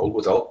a world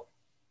without,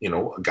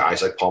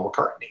 guys like Paul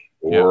McCartney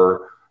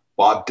or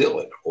Bob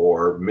Dylan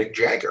or Mick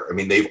Jagger. I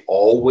mean, they've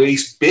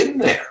always been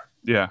there.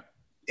 Yeah.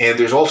 And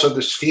there's also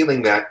this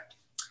feeling that,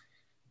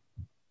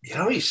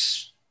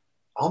 he's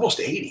almost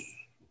 80.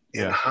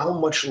 Yeah. And how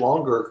much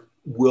longer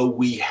will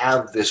we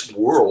have this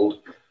world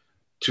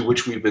to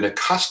which we've been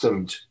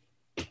accustomed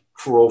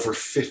for over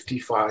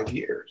 55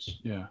 years?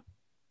 Yeah.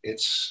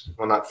 It's,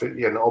 not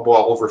 50,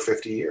 over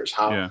 50 years.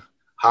 How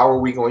are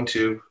we going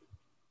to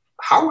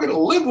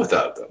live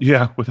without them?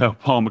 Yeah, without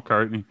Paul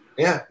McCartney.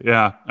 Yeah.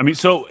 Yeah. I mean,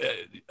 so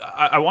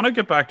I want to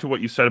get back to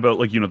what you said about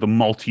the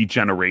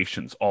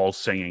multi-generations all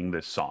singing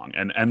this song.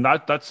 And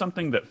that's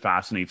something that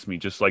fascinates me.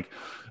 Just like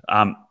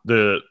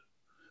the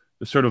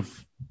sort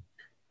of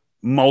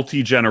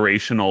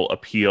multi-generational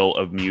appeal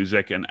of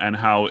music and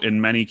how in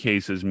many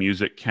cases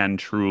music can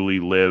truly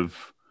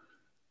live,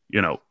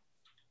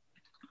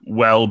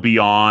 well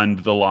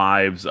beyond the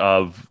lives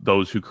of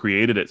those who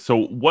created it.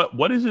 So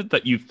what is it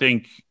that you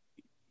think,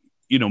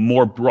 you know,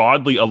 more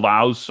broadly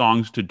allows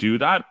songs to do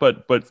that,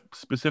 but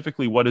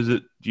specifically, what is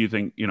it, do you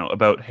think, you know,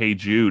 about Hey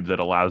Jude that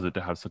allows it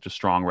to have such a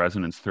strong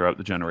resonance throughout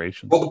the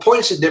generations? Well, the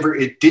point is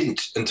it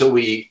didn't until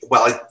it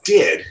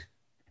did,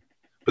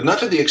 but not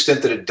to the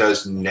extent that it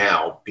does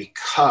now,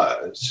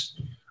 because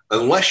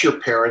unless your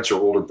parents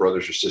or older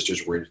brothers or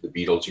sisters were into the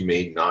Beatles, you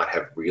may not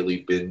have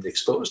really been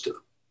exposed to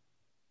them.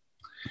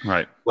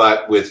 Right.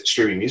 But with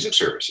streaming music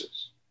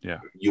services,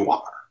 you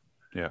are.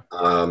 Yeah.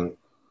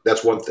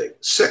 That's one thing.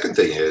 Second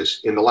thing is,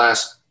 in the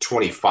last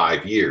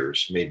 25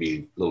 years,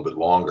 maybe a little bit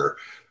longer,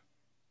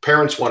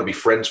 parents want to be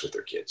friends with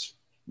their kids.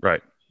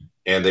 Right.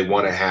 And they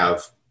want to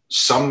have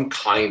some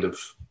kind of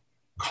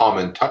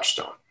common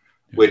touchstone,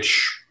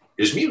 which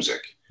is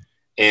music.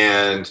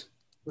 And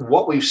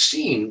what we've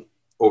seen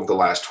over the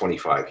last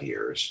 25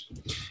 years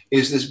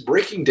is this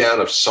breaking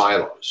down of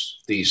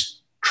silos,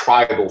 these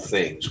tribal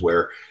things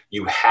where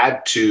you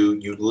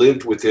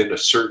lived within a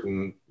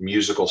certain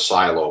musical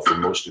silo for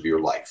most of your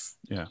life.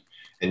 Yeah.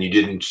 And you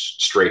didn't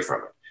stray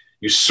from it.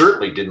 You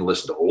certainly didn't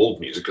listen to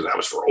old music because that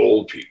was for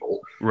old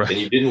people. Right. And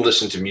you didn't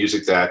listen to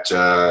music that,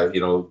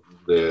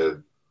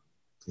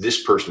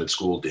 this person at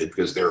school did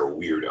because they're a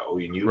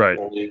weirdo, and you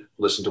only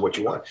listen to what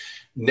you want.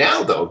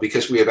 Now, though,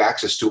 because we have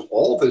access to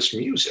all this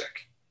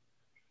music,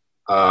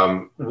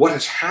 what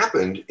has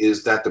happened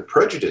is that the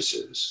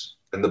prejudices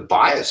and the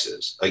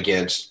biases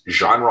against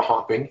genre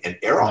hopping and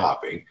era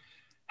hopping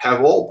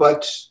have all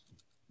but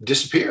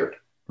disappeared.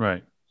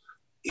 Right.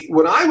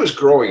 When I was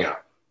growing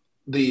up,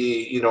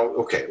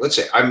 let's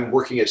say I'm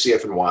working at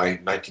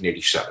CFNY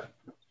 1987.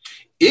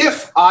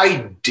 If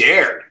I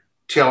dared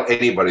tell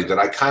anybody that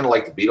I kind of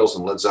like the Beatles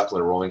and Led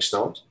Zeppelin and Rolling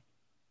Stones,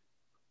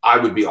 I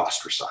would be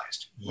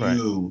ostracized. Right.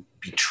 You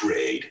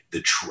betrayed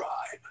the tribe.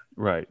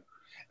 Right.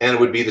 And it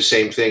would be the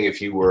same thing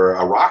if you were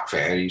a rock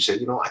fan and you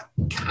said, I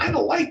kind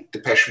of like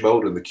Depeche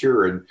Mode and The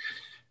Cure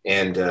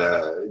and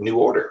New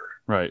Order.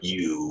 Right.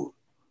 You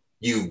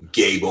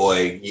gay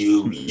boy,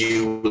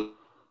 you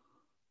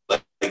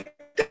like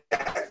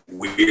that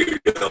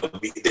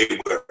weirdo. They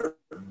were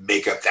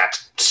makeup, that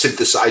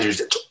synthesizers,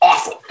 that's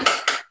awful.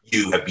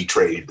 You have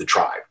betrayed the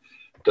tribe.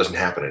 It doesn't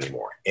happen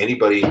anymore.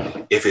 Anybody,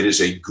 if it is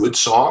a good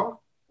song,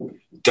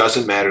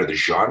 doesn't matter the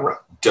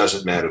genre,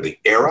 doesn't matter the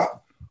era,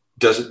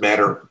 doesn't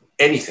matter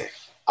anything.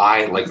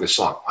 I like this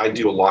song. I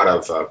do a lot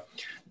of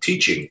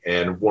teaching,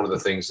 and one of the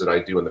things that I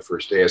do on the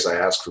first day is I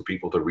ask for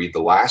people to read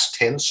the last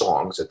 10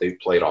 songs that they've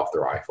played off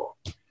their iPhone.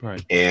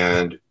 Right.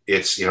 And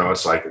it's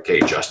like, okay,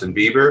 Justin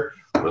Bieber,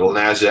 Lil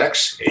Nas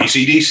X,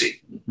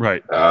 AC/DC,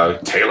 right,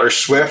 Taylor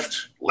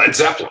Swift, Led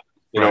Zeppelin.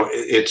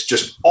 It's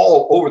just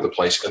all over the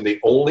place, and the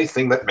only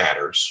thing that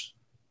matters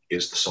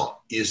is the song.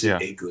 Is it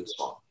a good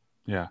song?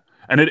 Yeah.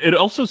 And it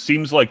also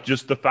seems like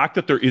just the fact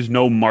that there is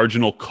no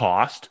marginal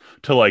cost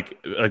to like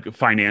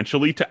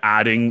financially to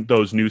adding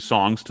those new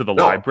songs to the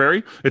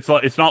library. It's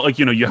not like,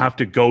 you have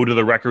to go to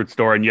the record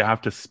store and you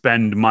have to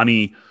spend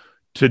money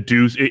to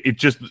do it.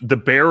 Just the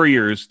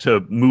barriers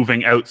to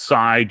moving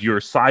outside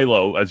your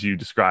silo, as you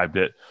described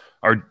it,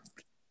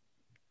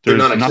 they're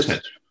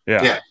non-existent.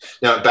 Yeah.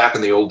 Now, back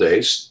in the old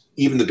days,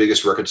 even the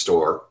biggest record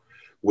store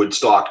would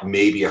stock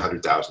maybe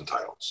 100,000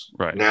 titles.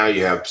 Right. Now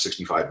you have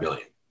 65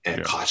 million. And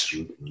it costs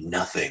you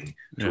nothing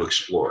to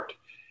explore it.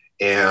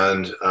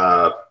 And,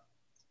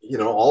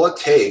 all it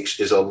takes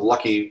is a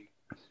lucky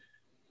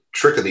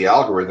trick of the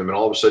algorithm, and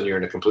all of a sudden you're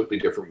in a completely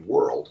different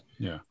world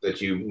that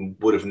you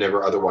would have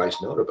never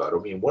otherwise known about. I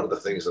mean, one of the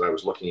things that I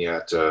was looking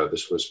at,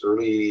 this was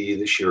early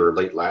this year or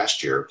late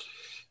last year,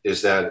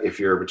 is that if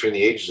you're between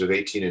the ages of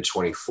 18 and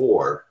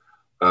 24,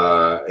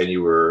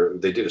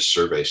 and they did a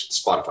survey,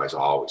 Spotify's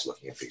always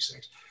looking at these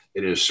things.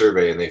 They did a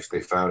survey, and they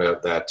found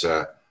out that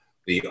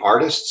the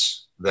artists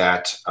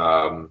that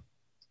are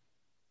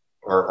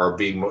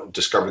being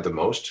discovered the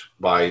most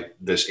by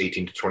this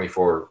 18 to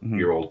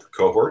 24-year-old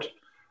cohort,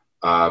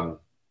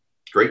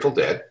 Grateful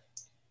Dead,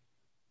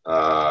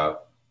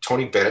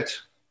 Tony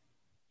Bennett,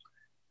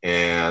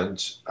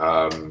 and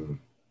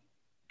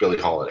Billie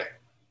Holiday.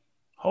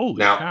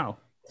 Holy cow.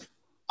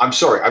 I'm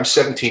sorry, I'm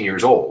 17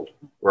 years old,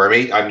 or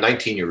I'm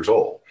 19 years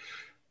old.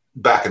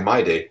 Back in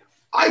my day,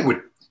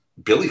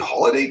 Billie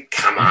Holiday?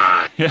 Come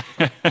on.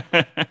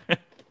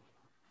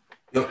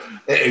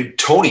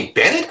 Tony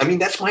Bennett, I mean,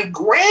 that's my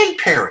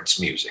grandparents'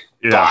 music.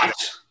 Yeah. But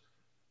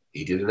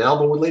he did an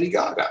album with Lady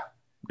Gaga.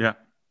 Yeah.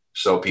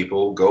 So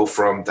people go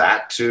from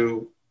that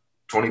to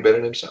Tony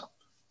Bennett himself.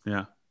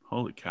 Yeah.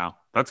 Holy cow.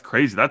 That's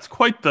crazy. That's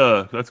quite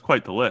the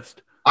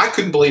list. I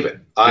couldn't believe it.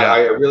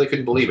 I really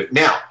couldn't believe it.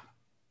 Now,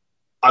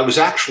 I was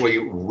actually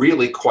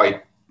really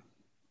quite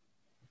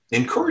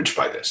encouraged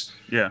by this.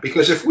 Yeah.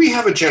 Because if we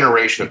have a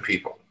generation of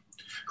people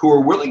who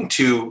are willing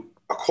to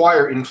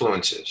acquire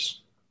influences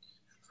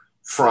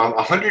from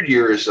 100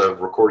 years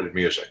of recorded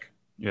music,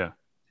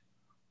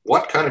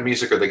 what kind of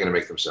music are they going to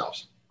make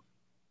themselves?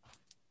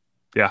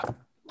 Yeah,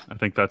 I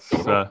think that's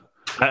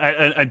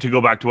and to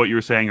go back to what you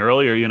were saying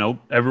earlier,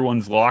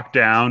 everyone's locked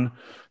down,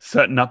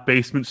 setting up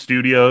basement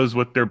studios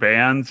with their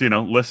bands,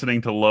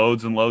 listening to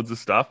loads and loads of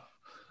stuff.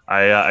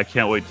 I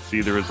can't wait to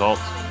see the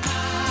results.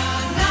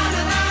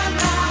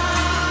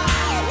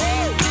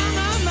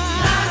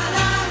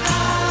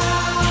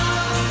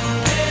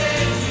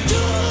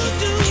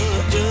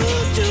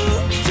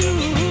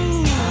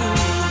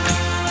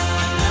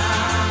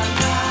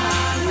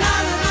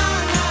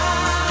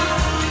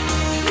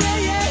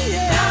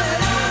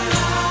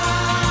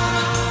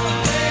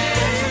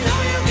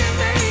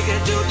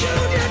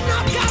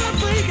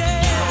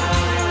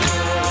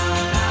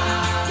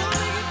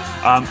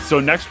 So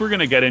next we're going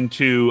to get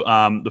into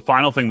the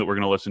final thing that we're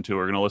going to listen to.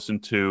 We're going to listen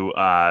to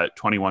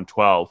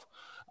 2112.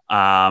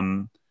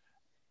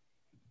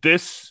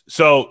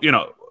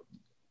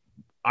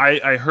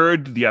 I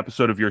heard the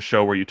episode of your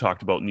show where you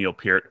talked about Neil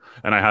Peart,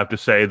 and I have to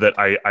say that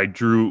I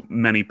drew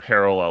many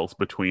parallels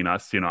between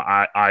us.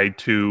 I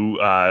too,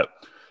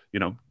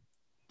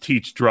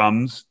 teach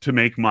drums to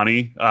make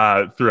money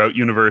throughout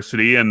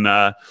university, and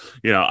I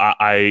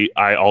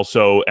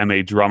also am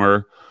a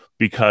drummer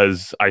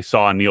because I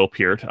saw Neil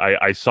Peart.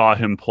 I saw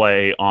him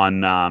play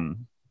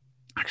on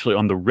actually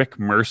on the Rick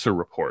Mercer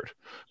Report,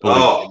 believe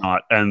it or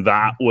not, and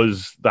that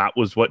was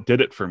what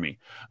did it for me.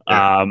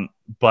 Yeah.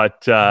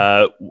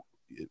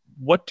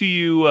 What do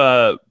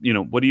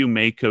you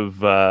make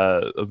of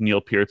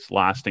Neil Peart's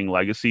lasting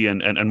legacy,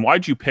 and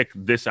why'd you pick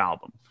this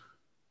album?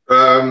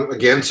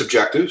 Again,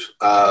 subjective.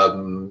 Back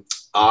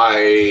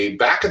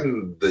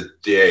in the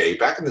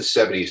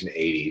 70s and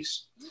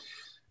 80s,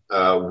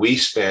 we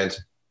spent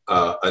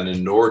an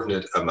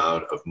inordinate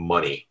amount of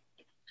money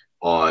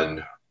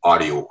on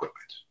audio equipment.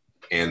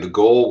 And the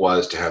goal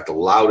was to have the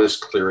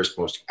loudest, clearest,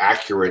 most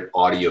accurate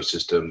audio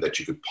system that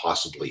you could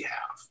possibly have.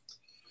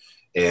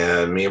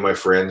 And me and my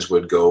friends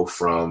would go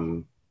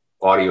from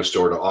audio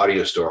store to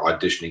audio store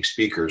auditioning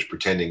speakers,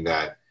 pretending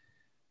that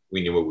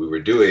we knew what we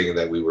were doing and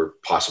that we were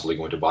possibly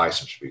going to buy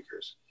some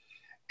speakers.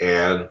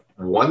 And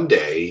one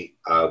day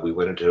we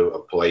went into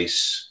a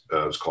place,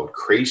 it was called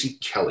Crazy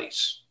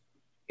Kelly's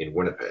in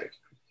Winnipeg.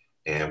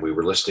 And we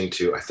were listening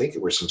to, I think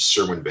it were some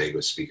Cerwin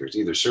Vegas speakers,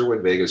 either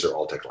Cerwin Vegas or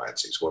Altec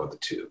Lansings, one of the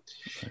two.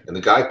 And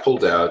the guy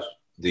pulled out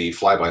the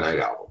Fly By Night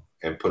album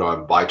and put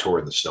on Bytor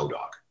and the Snow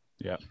Dog,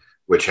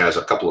 which has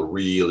a couple of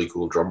really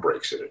cool drum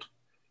breaks in it.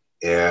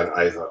 And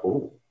I thought,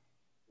 oh,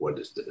 what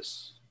is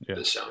this? Yeah.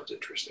 This sounds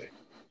interesting.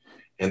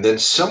 And then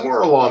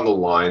somewhere along the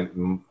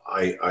line,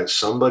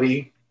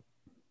 somebody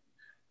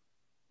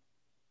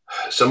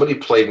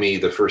played me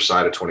the first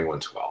side of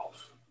 2112.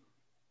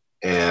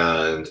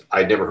 And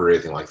I'd never heard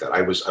anything like that.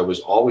 I was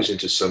always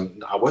into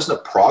I wasn't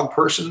a prog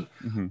person,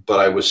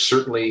 but I was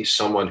certainly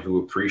someone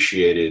who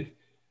appreciated,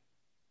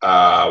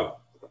 I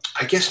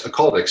guess I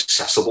call it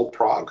accessible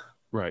prog.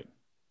 Right.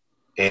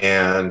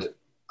 And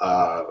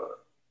I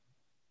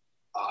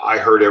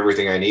heard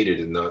everything I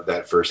needed in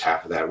that first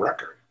half of that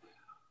record.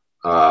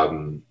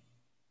 And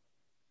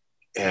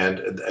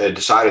I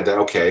decided that,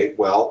 okay,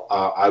 well,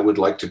 I would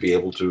like to be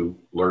able to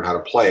learn how to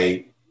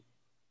play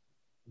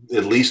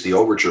at least the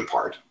overture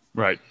part.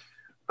 Right.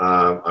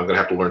 I'm going to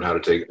have to learn I'm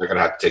going to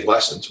have to take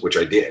lessons, which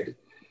I did.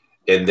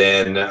 And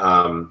then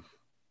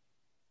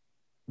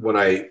when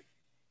I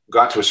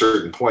got to a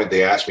certain point,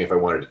 they asked me if I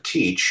wanted to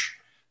teach.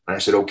 And I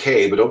said,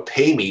 okay, but don't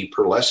pay me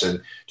per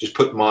lesson. Just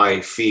put my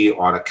fee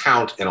on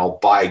account and I'll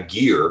buy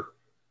gear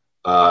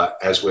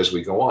as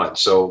we go on.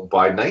 So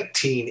by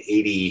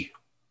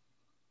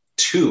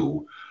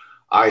 1982,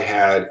 I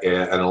had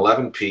an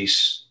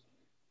 11-piece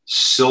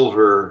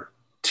silver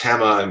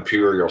Tama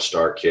Imperial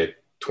Star kit,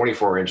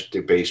 24-inch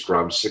bass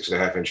drum,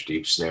 6.5-inch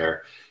deep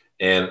snare,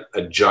 and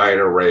a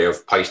giant array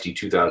of Paiste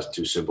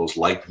 2002 cymbals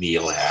like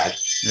Neil had.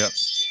 Yep.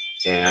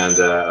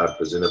 And I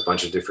was in a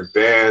bunch of different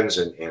bands,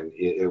 and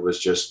it was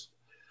just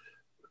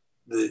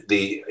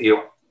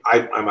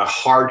I'm a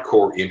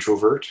hardcore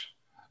introvert,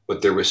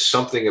 but there was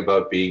something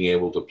about being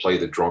able to play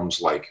the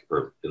drums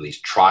or at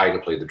least try to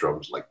play the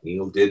drums like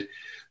Neil did,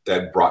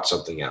 that brought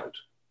something out.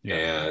 Yeah.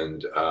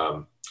 And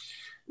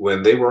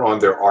when they were on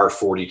their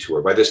R40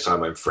 tour, by this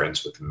time I'm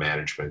friends with the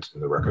management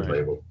and the record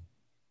label,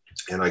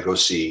 and I go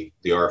see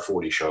the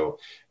R40 show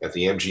at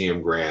the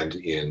MGM Grand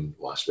in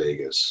Las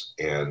Vegas,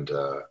 and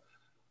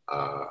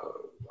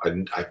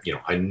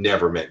I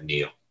never met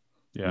Neil.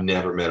 Yeah.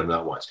 Never met him,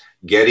 not once.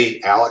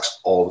 Geddy, Alex,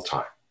 all the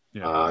time.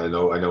 Yeah. I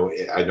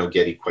know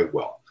Geddy quite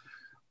well.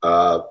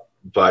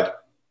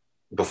 But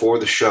before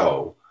the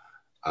show,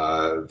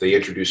 they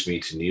introduced me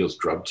to Neil's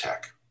drum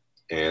tech,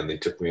 and they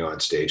took me on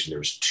stage, and there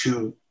was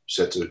two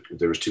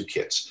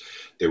kits.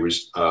 There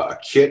was a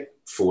kit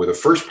for the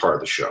first part of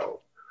the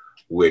show,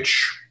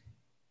 which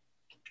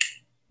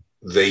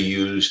they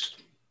used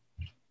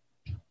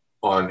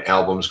on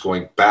albums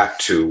going back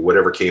to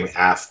whatever came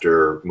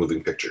after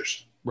Moving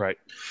Pictures. Right.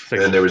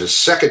 And then there was a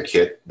second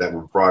kit that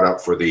was brought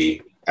up for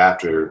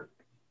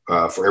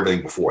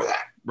everything before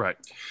that. Right.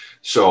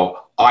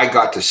 So I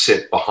got to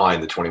sit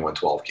behind the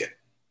 2112 kit.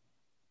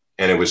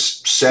 And it was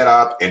set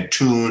up and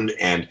tuned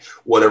and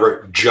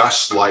whatever,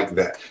 just like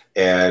that.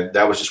 And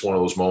that was just one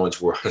of those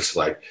moments where it's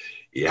like,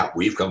 yeah,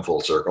 we've come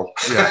full circle.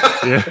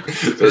 Yeah.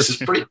 This is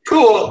pretty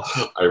cool.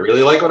 I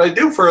really like what I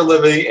do for a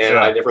living. And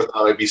I never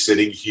thought I'd be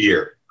sitting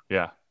here.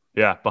 Yeah.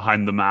 Yeah.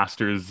 Behind the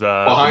master's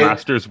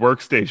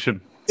workstation.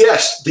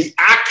 Yes. The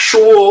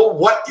actual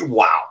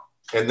wow.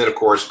 And then, of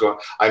course,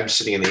 I'm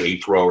sitting in the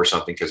 8th row or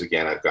something because,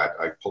 again,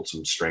 I pulled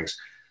some strings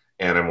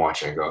and I'm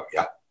watching and go,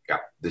 yeah,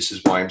 this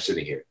is why I'm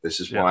sitting here. This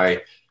is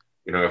why,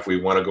 if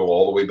we want to go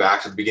all the way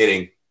back to the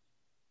beginning,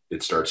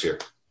 it starts here.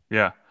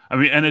 Yeah. I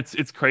mean, and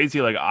it's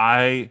crazy. Like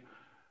I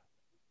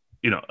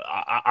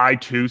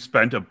too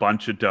spent a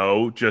bunch of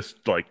dough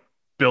just like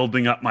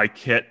building up my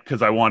kit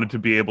because I wanted to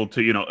be able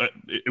to,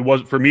 it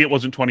was for me. It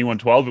wasn't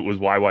 2112. It was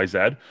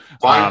YYZ.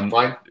 Fine.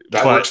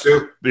 That works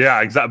too.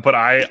 Yeah, exactly. But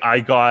I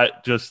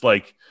got just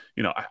like,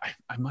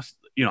 I must.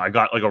 I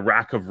got like a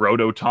rack of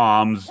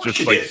Rototoms,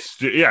 just like,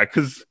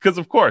 because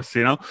of course,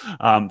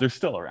 they're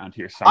still around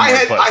here somewhere.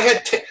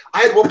 I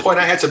had one point,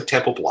 I had some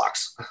Temple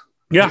blocks.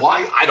 Yeah.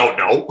 Why? I don't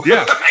know.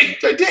 Yeah. I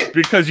did.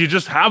 Because you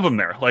just have them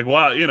there. Like,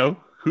 well,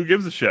 who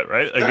gives a shit,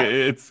 right?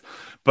 Like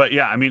but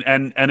yeah, I mean,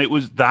 and it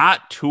was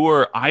that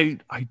tour. I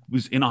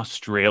was in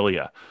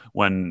Australia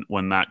when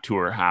that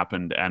tour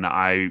happened, and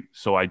I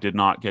did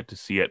not get to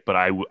see it, but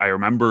I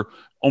remember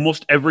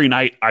almost every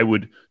night I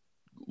would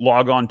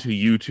log on to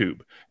YouTube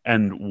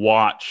and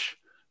watch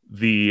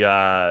the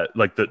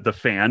the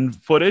fan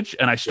footage,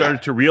 and I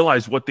started to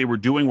realize what they were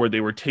doing, where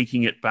they were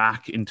taking it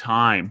back in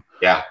time.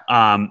 Yeah.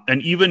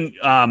 And even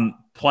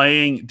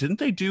playing,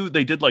 they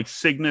did like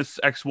Cygnus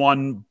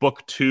X1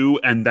 book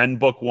 2 and then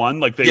book 1,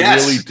 like they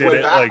really did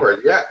it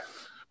backward, like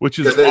which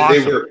is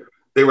awesome.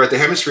 They were at the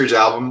Hemispheres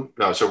album.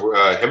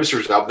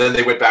 Hemispheres album, then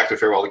they went back to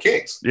Farewell to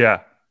Kings. Yeah.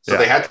 So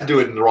they had to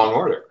do it in the wrong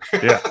order.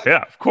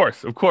 yeah, of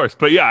course.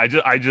 But yeah,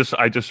 I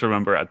just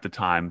remember at the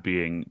time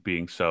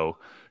being so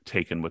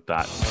taken with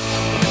that.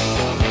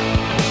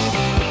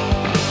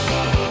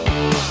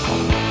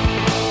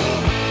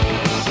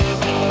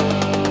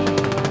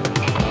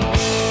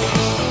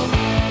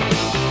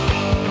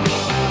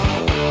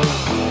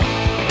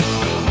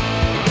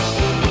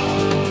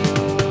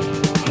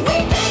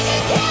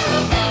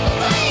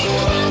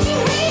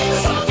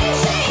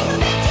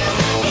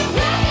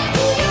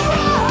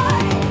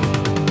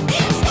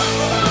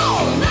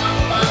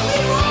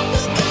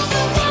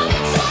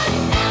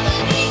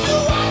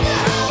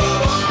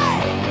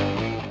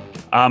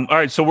 All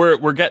right, so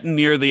we're getting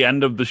near the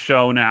end of the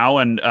show now,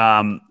 and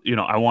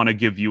I want to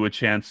give you a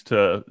chance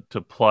to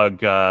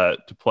plug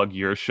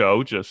your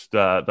show. Just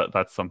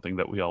that's something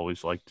that we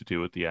always like to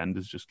do at the end,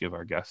 is just give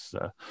our guests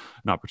an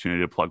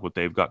opportunity to plug what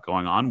they've got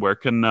going on. Where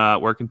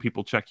can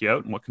people check you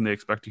out, and what can they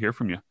expect to hear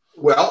from you?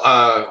 Well,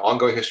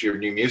 Ongoing History of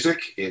New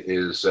Music. It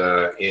is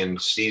in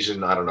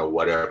season, I don't know,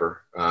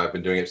 whatever. I've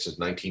been doing it since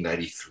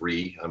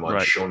 1993. I'm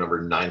on show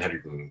number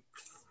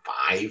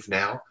 905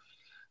 now.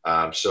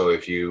 So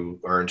if you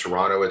are in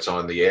Toronto, it's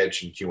on The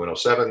Edge and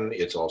Q107.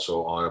 It's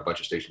also on a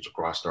bunch of stations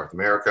across North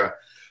America.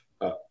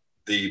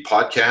 The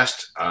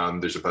podcast,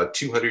 there's about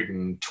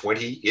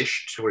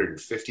 220-ish,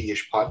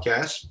 250-ish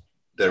podcasts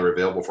that are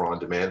available for on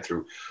demand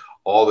through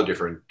all the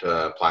different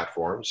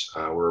platforms.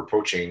 We're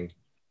approaching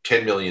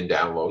 10 million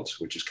downloads,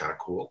 which is kind of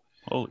cool.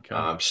 Holy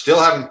cow.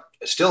 Still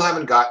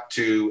haven't got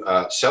to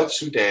South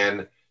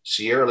Sudan,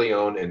 Sierra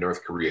Leone, and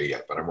North Korea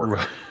yet, but I'm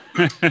working on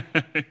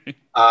it.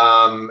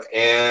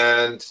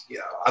 And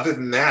other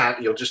than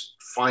that, you'll just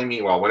find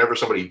me, whenever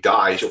somebody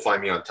dies, you'll find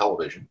me on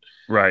television,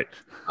 right?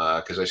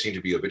 Because I seem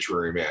to be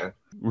obituary man.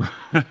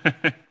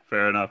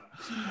 Fair enough.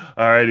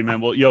 All righty,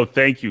 man. Well,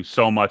 thank you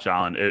so much,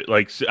 Alan.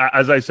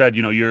 As I said,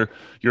 your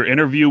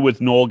interview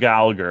with Noel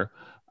Gallagher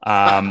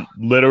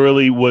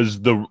literally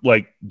was the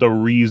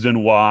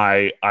reason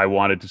why I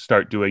wanted to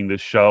start doing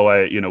this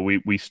show.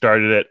 We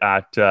started it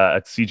at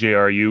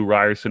CJRU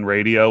Ryerson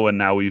Radio, and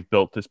now we've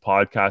built this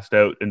podcast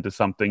out into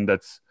something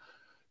that's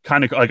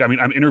kind of like,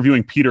 I'm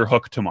interviewing Peter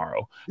Hook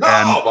tomorrow.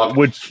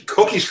 Hookie's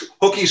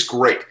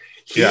great.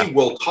 He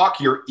will talk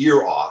your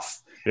ear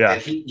off. Yeah.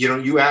 And he,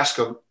 you ask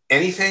him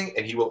anything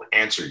and he will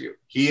answer you.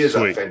 He is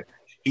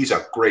he's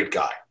a great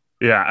guy.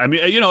 Yeah, and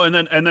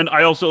then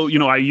I also,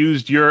 I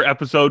used your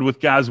episode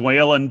with Gaz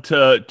Whalen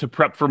to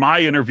prep for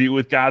my interview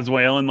with Gaz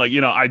Whalen.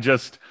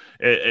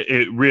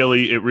 It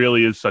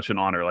really is such an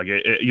honor.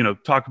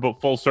 Talk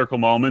about full circle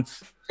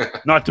moments.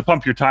 Not to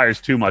pump your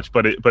tires too much,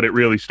 but it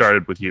really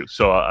started with you.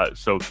 So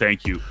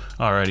thank you.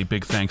 Alrighty,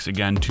 big thanks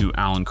again to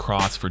Alan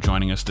Cross for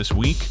joining us this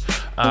week.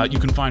 You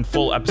can find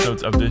full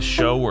episodes of this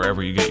show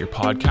wherever you get your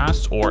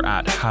podcasts or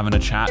at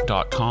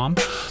havinachat.com.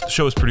 The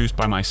show is produced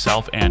by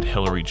myself and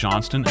Hillary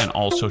Johnston, and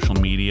all social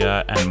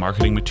media and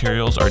marketing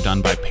materials are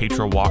done by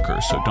Petra Walker.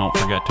 So don't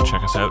forget to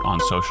check us out on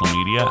social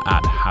media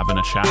at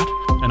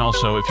havinachat. And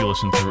also, if you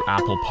listen through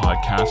Apple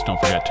Podcasts, don't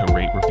forget to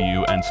rate,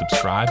 review, and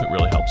subscribe. It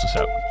really helps us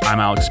out. I'm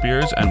Alex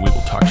Spears, and we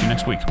will talk to you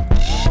next week.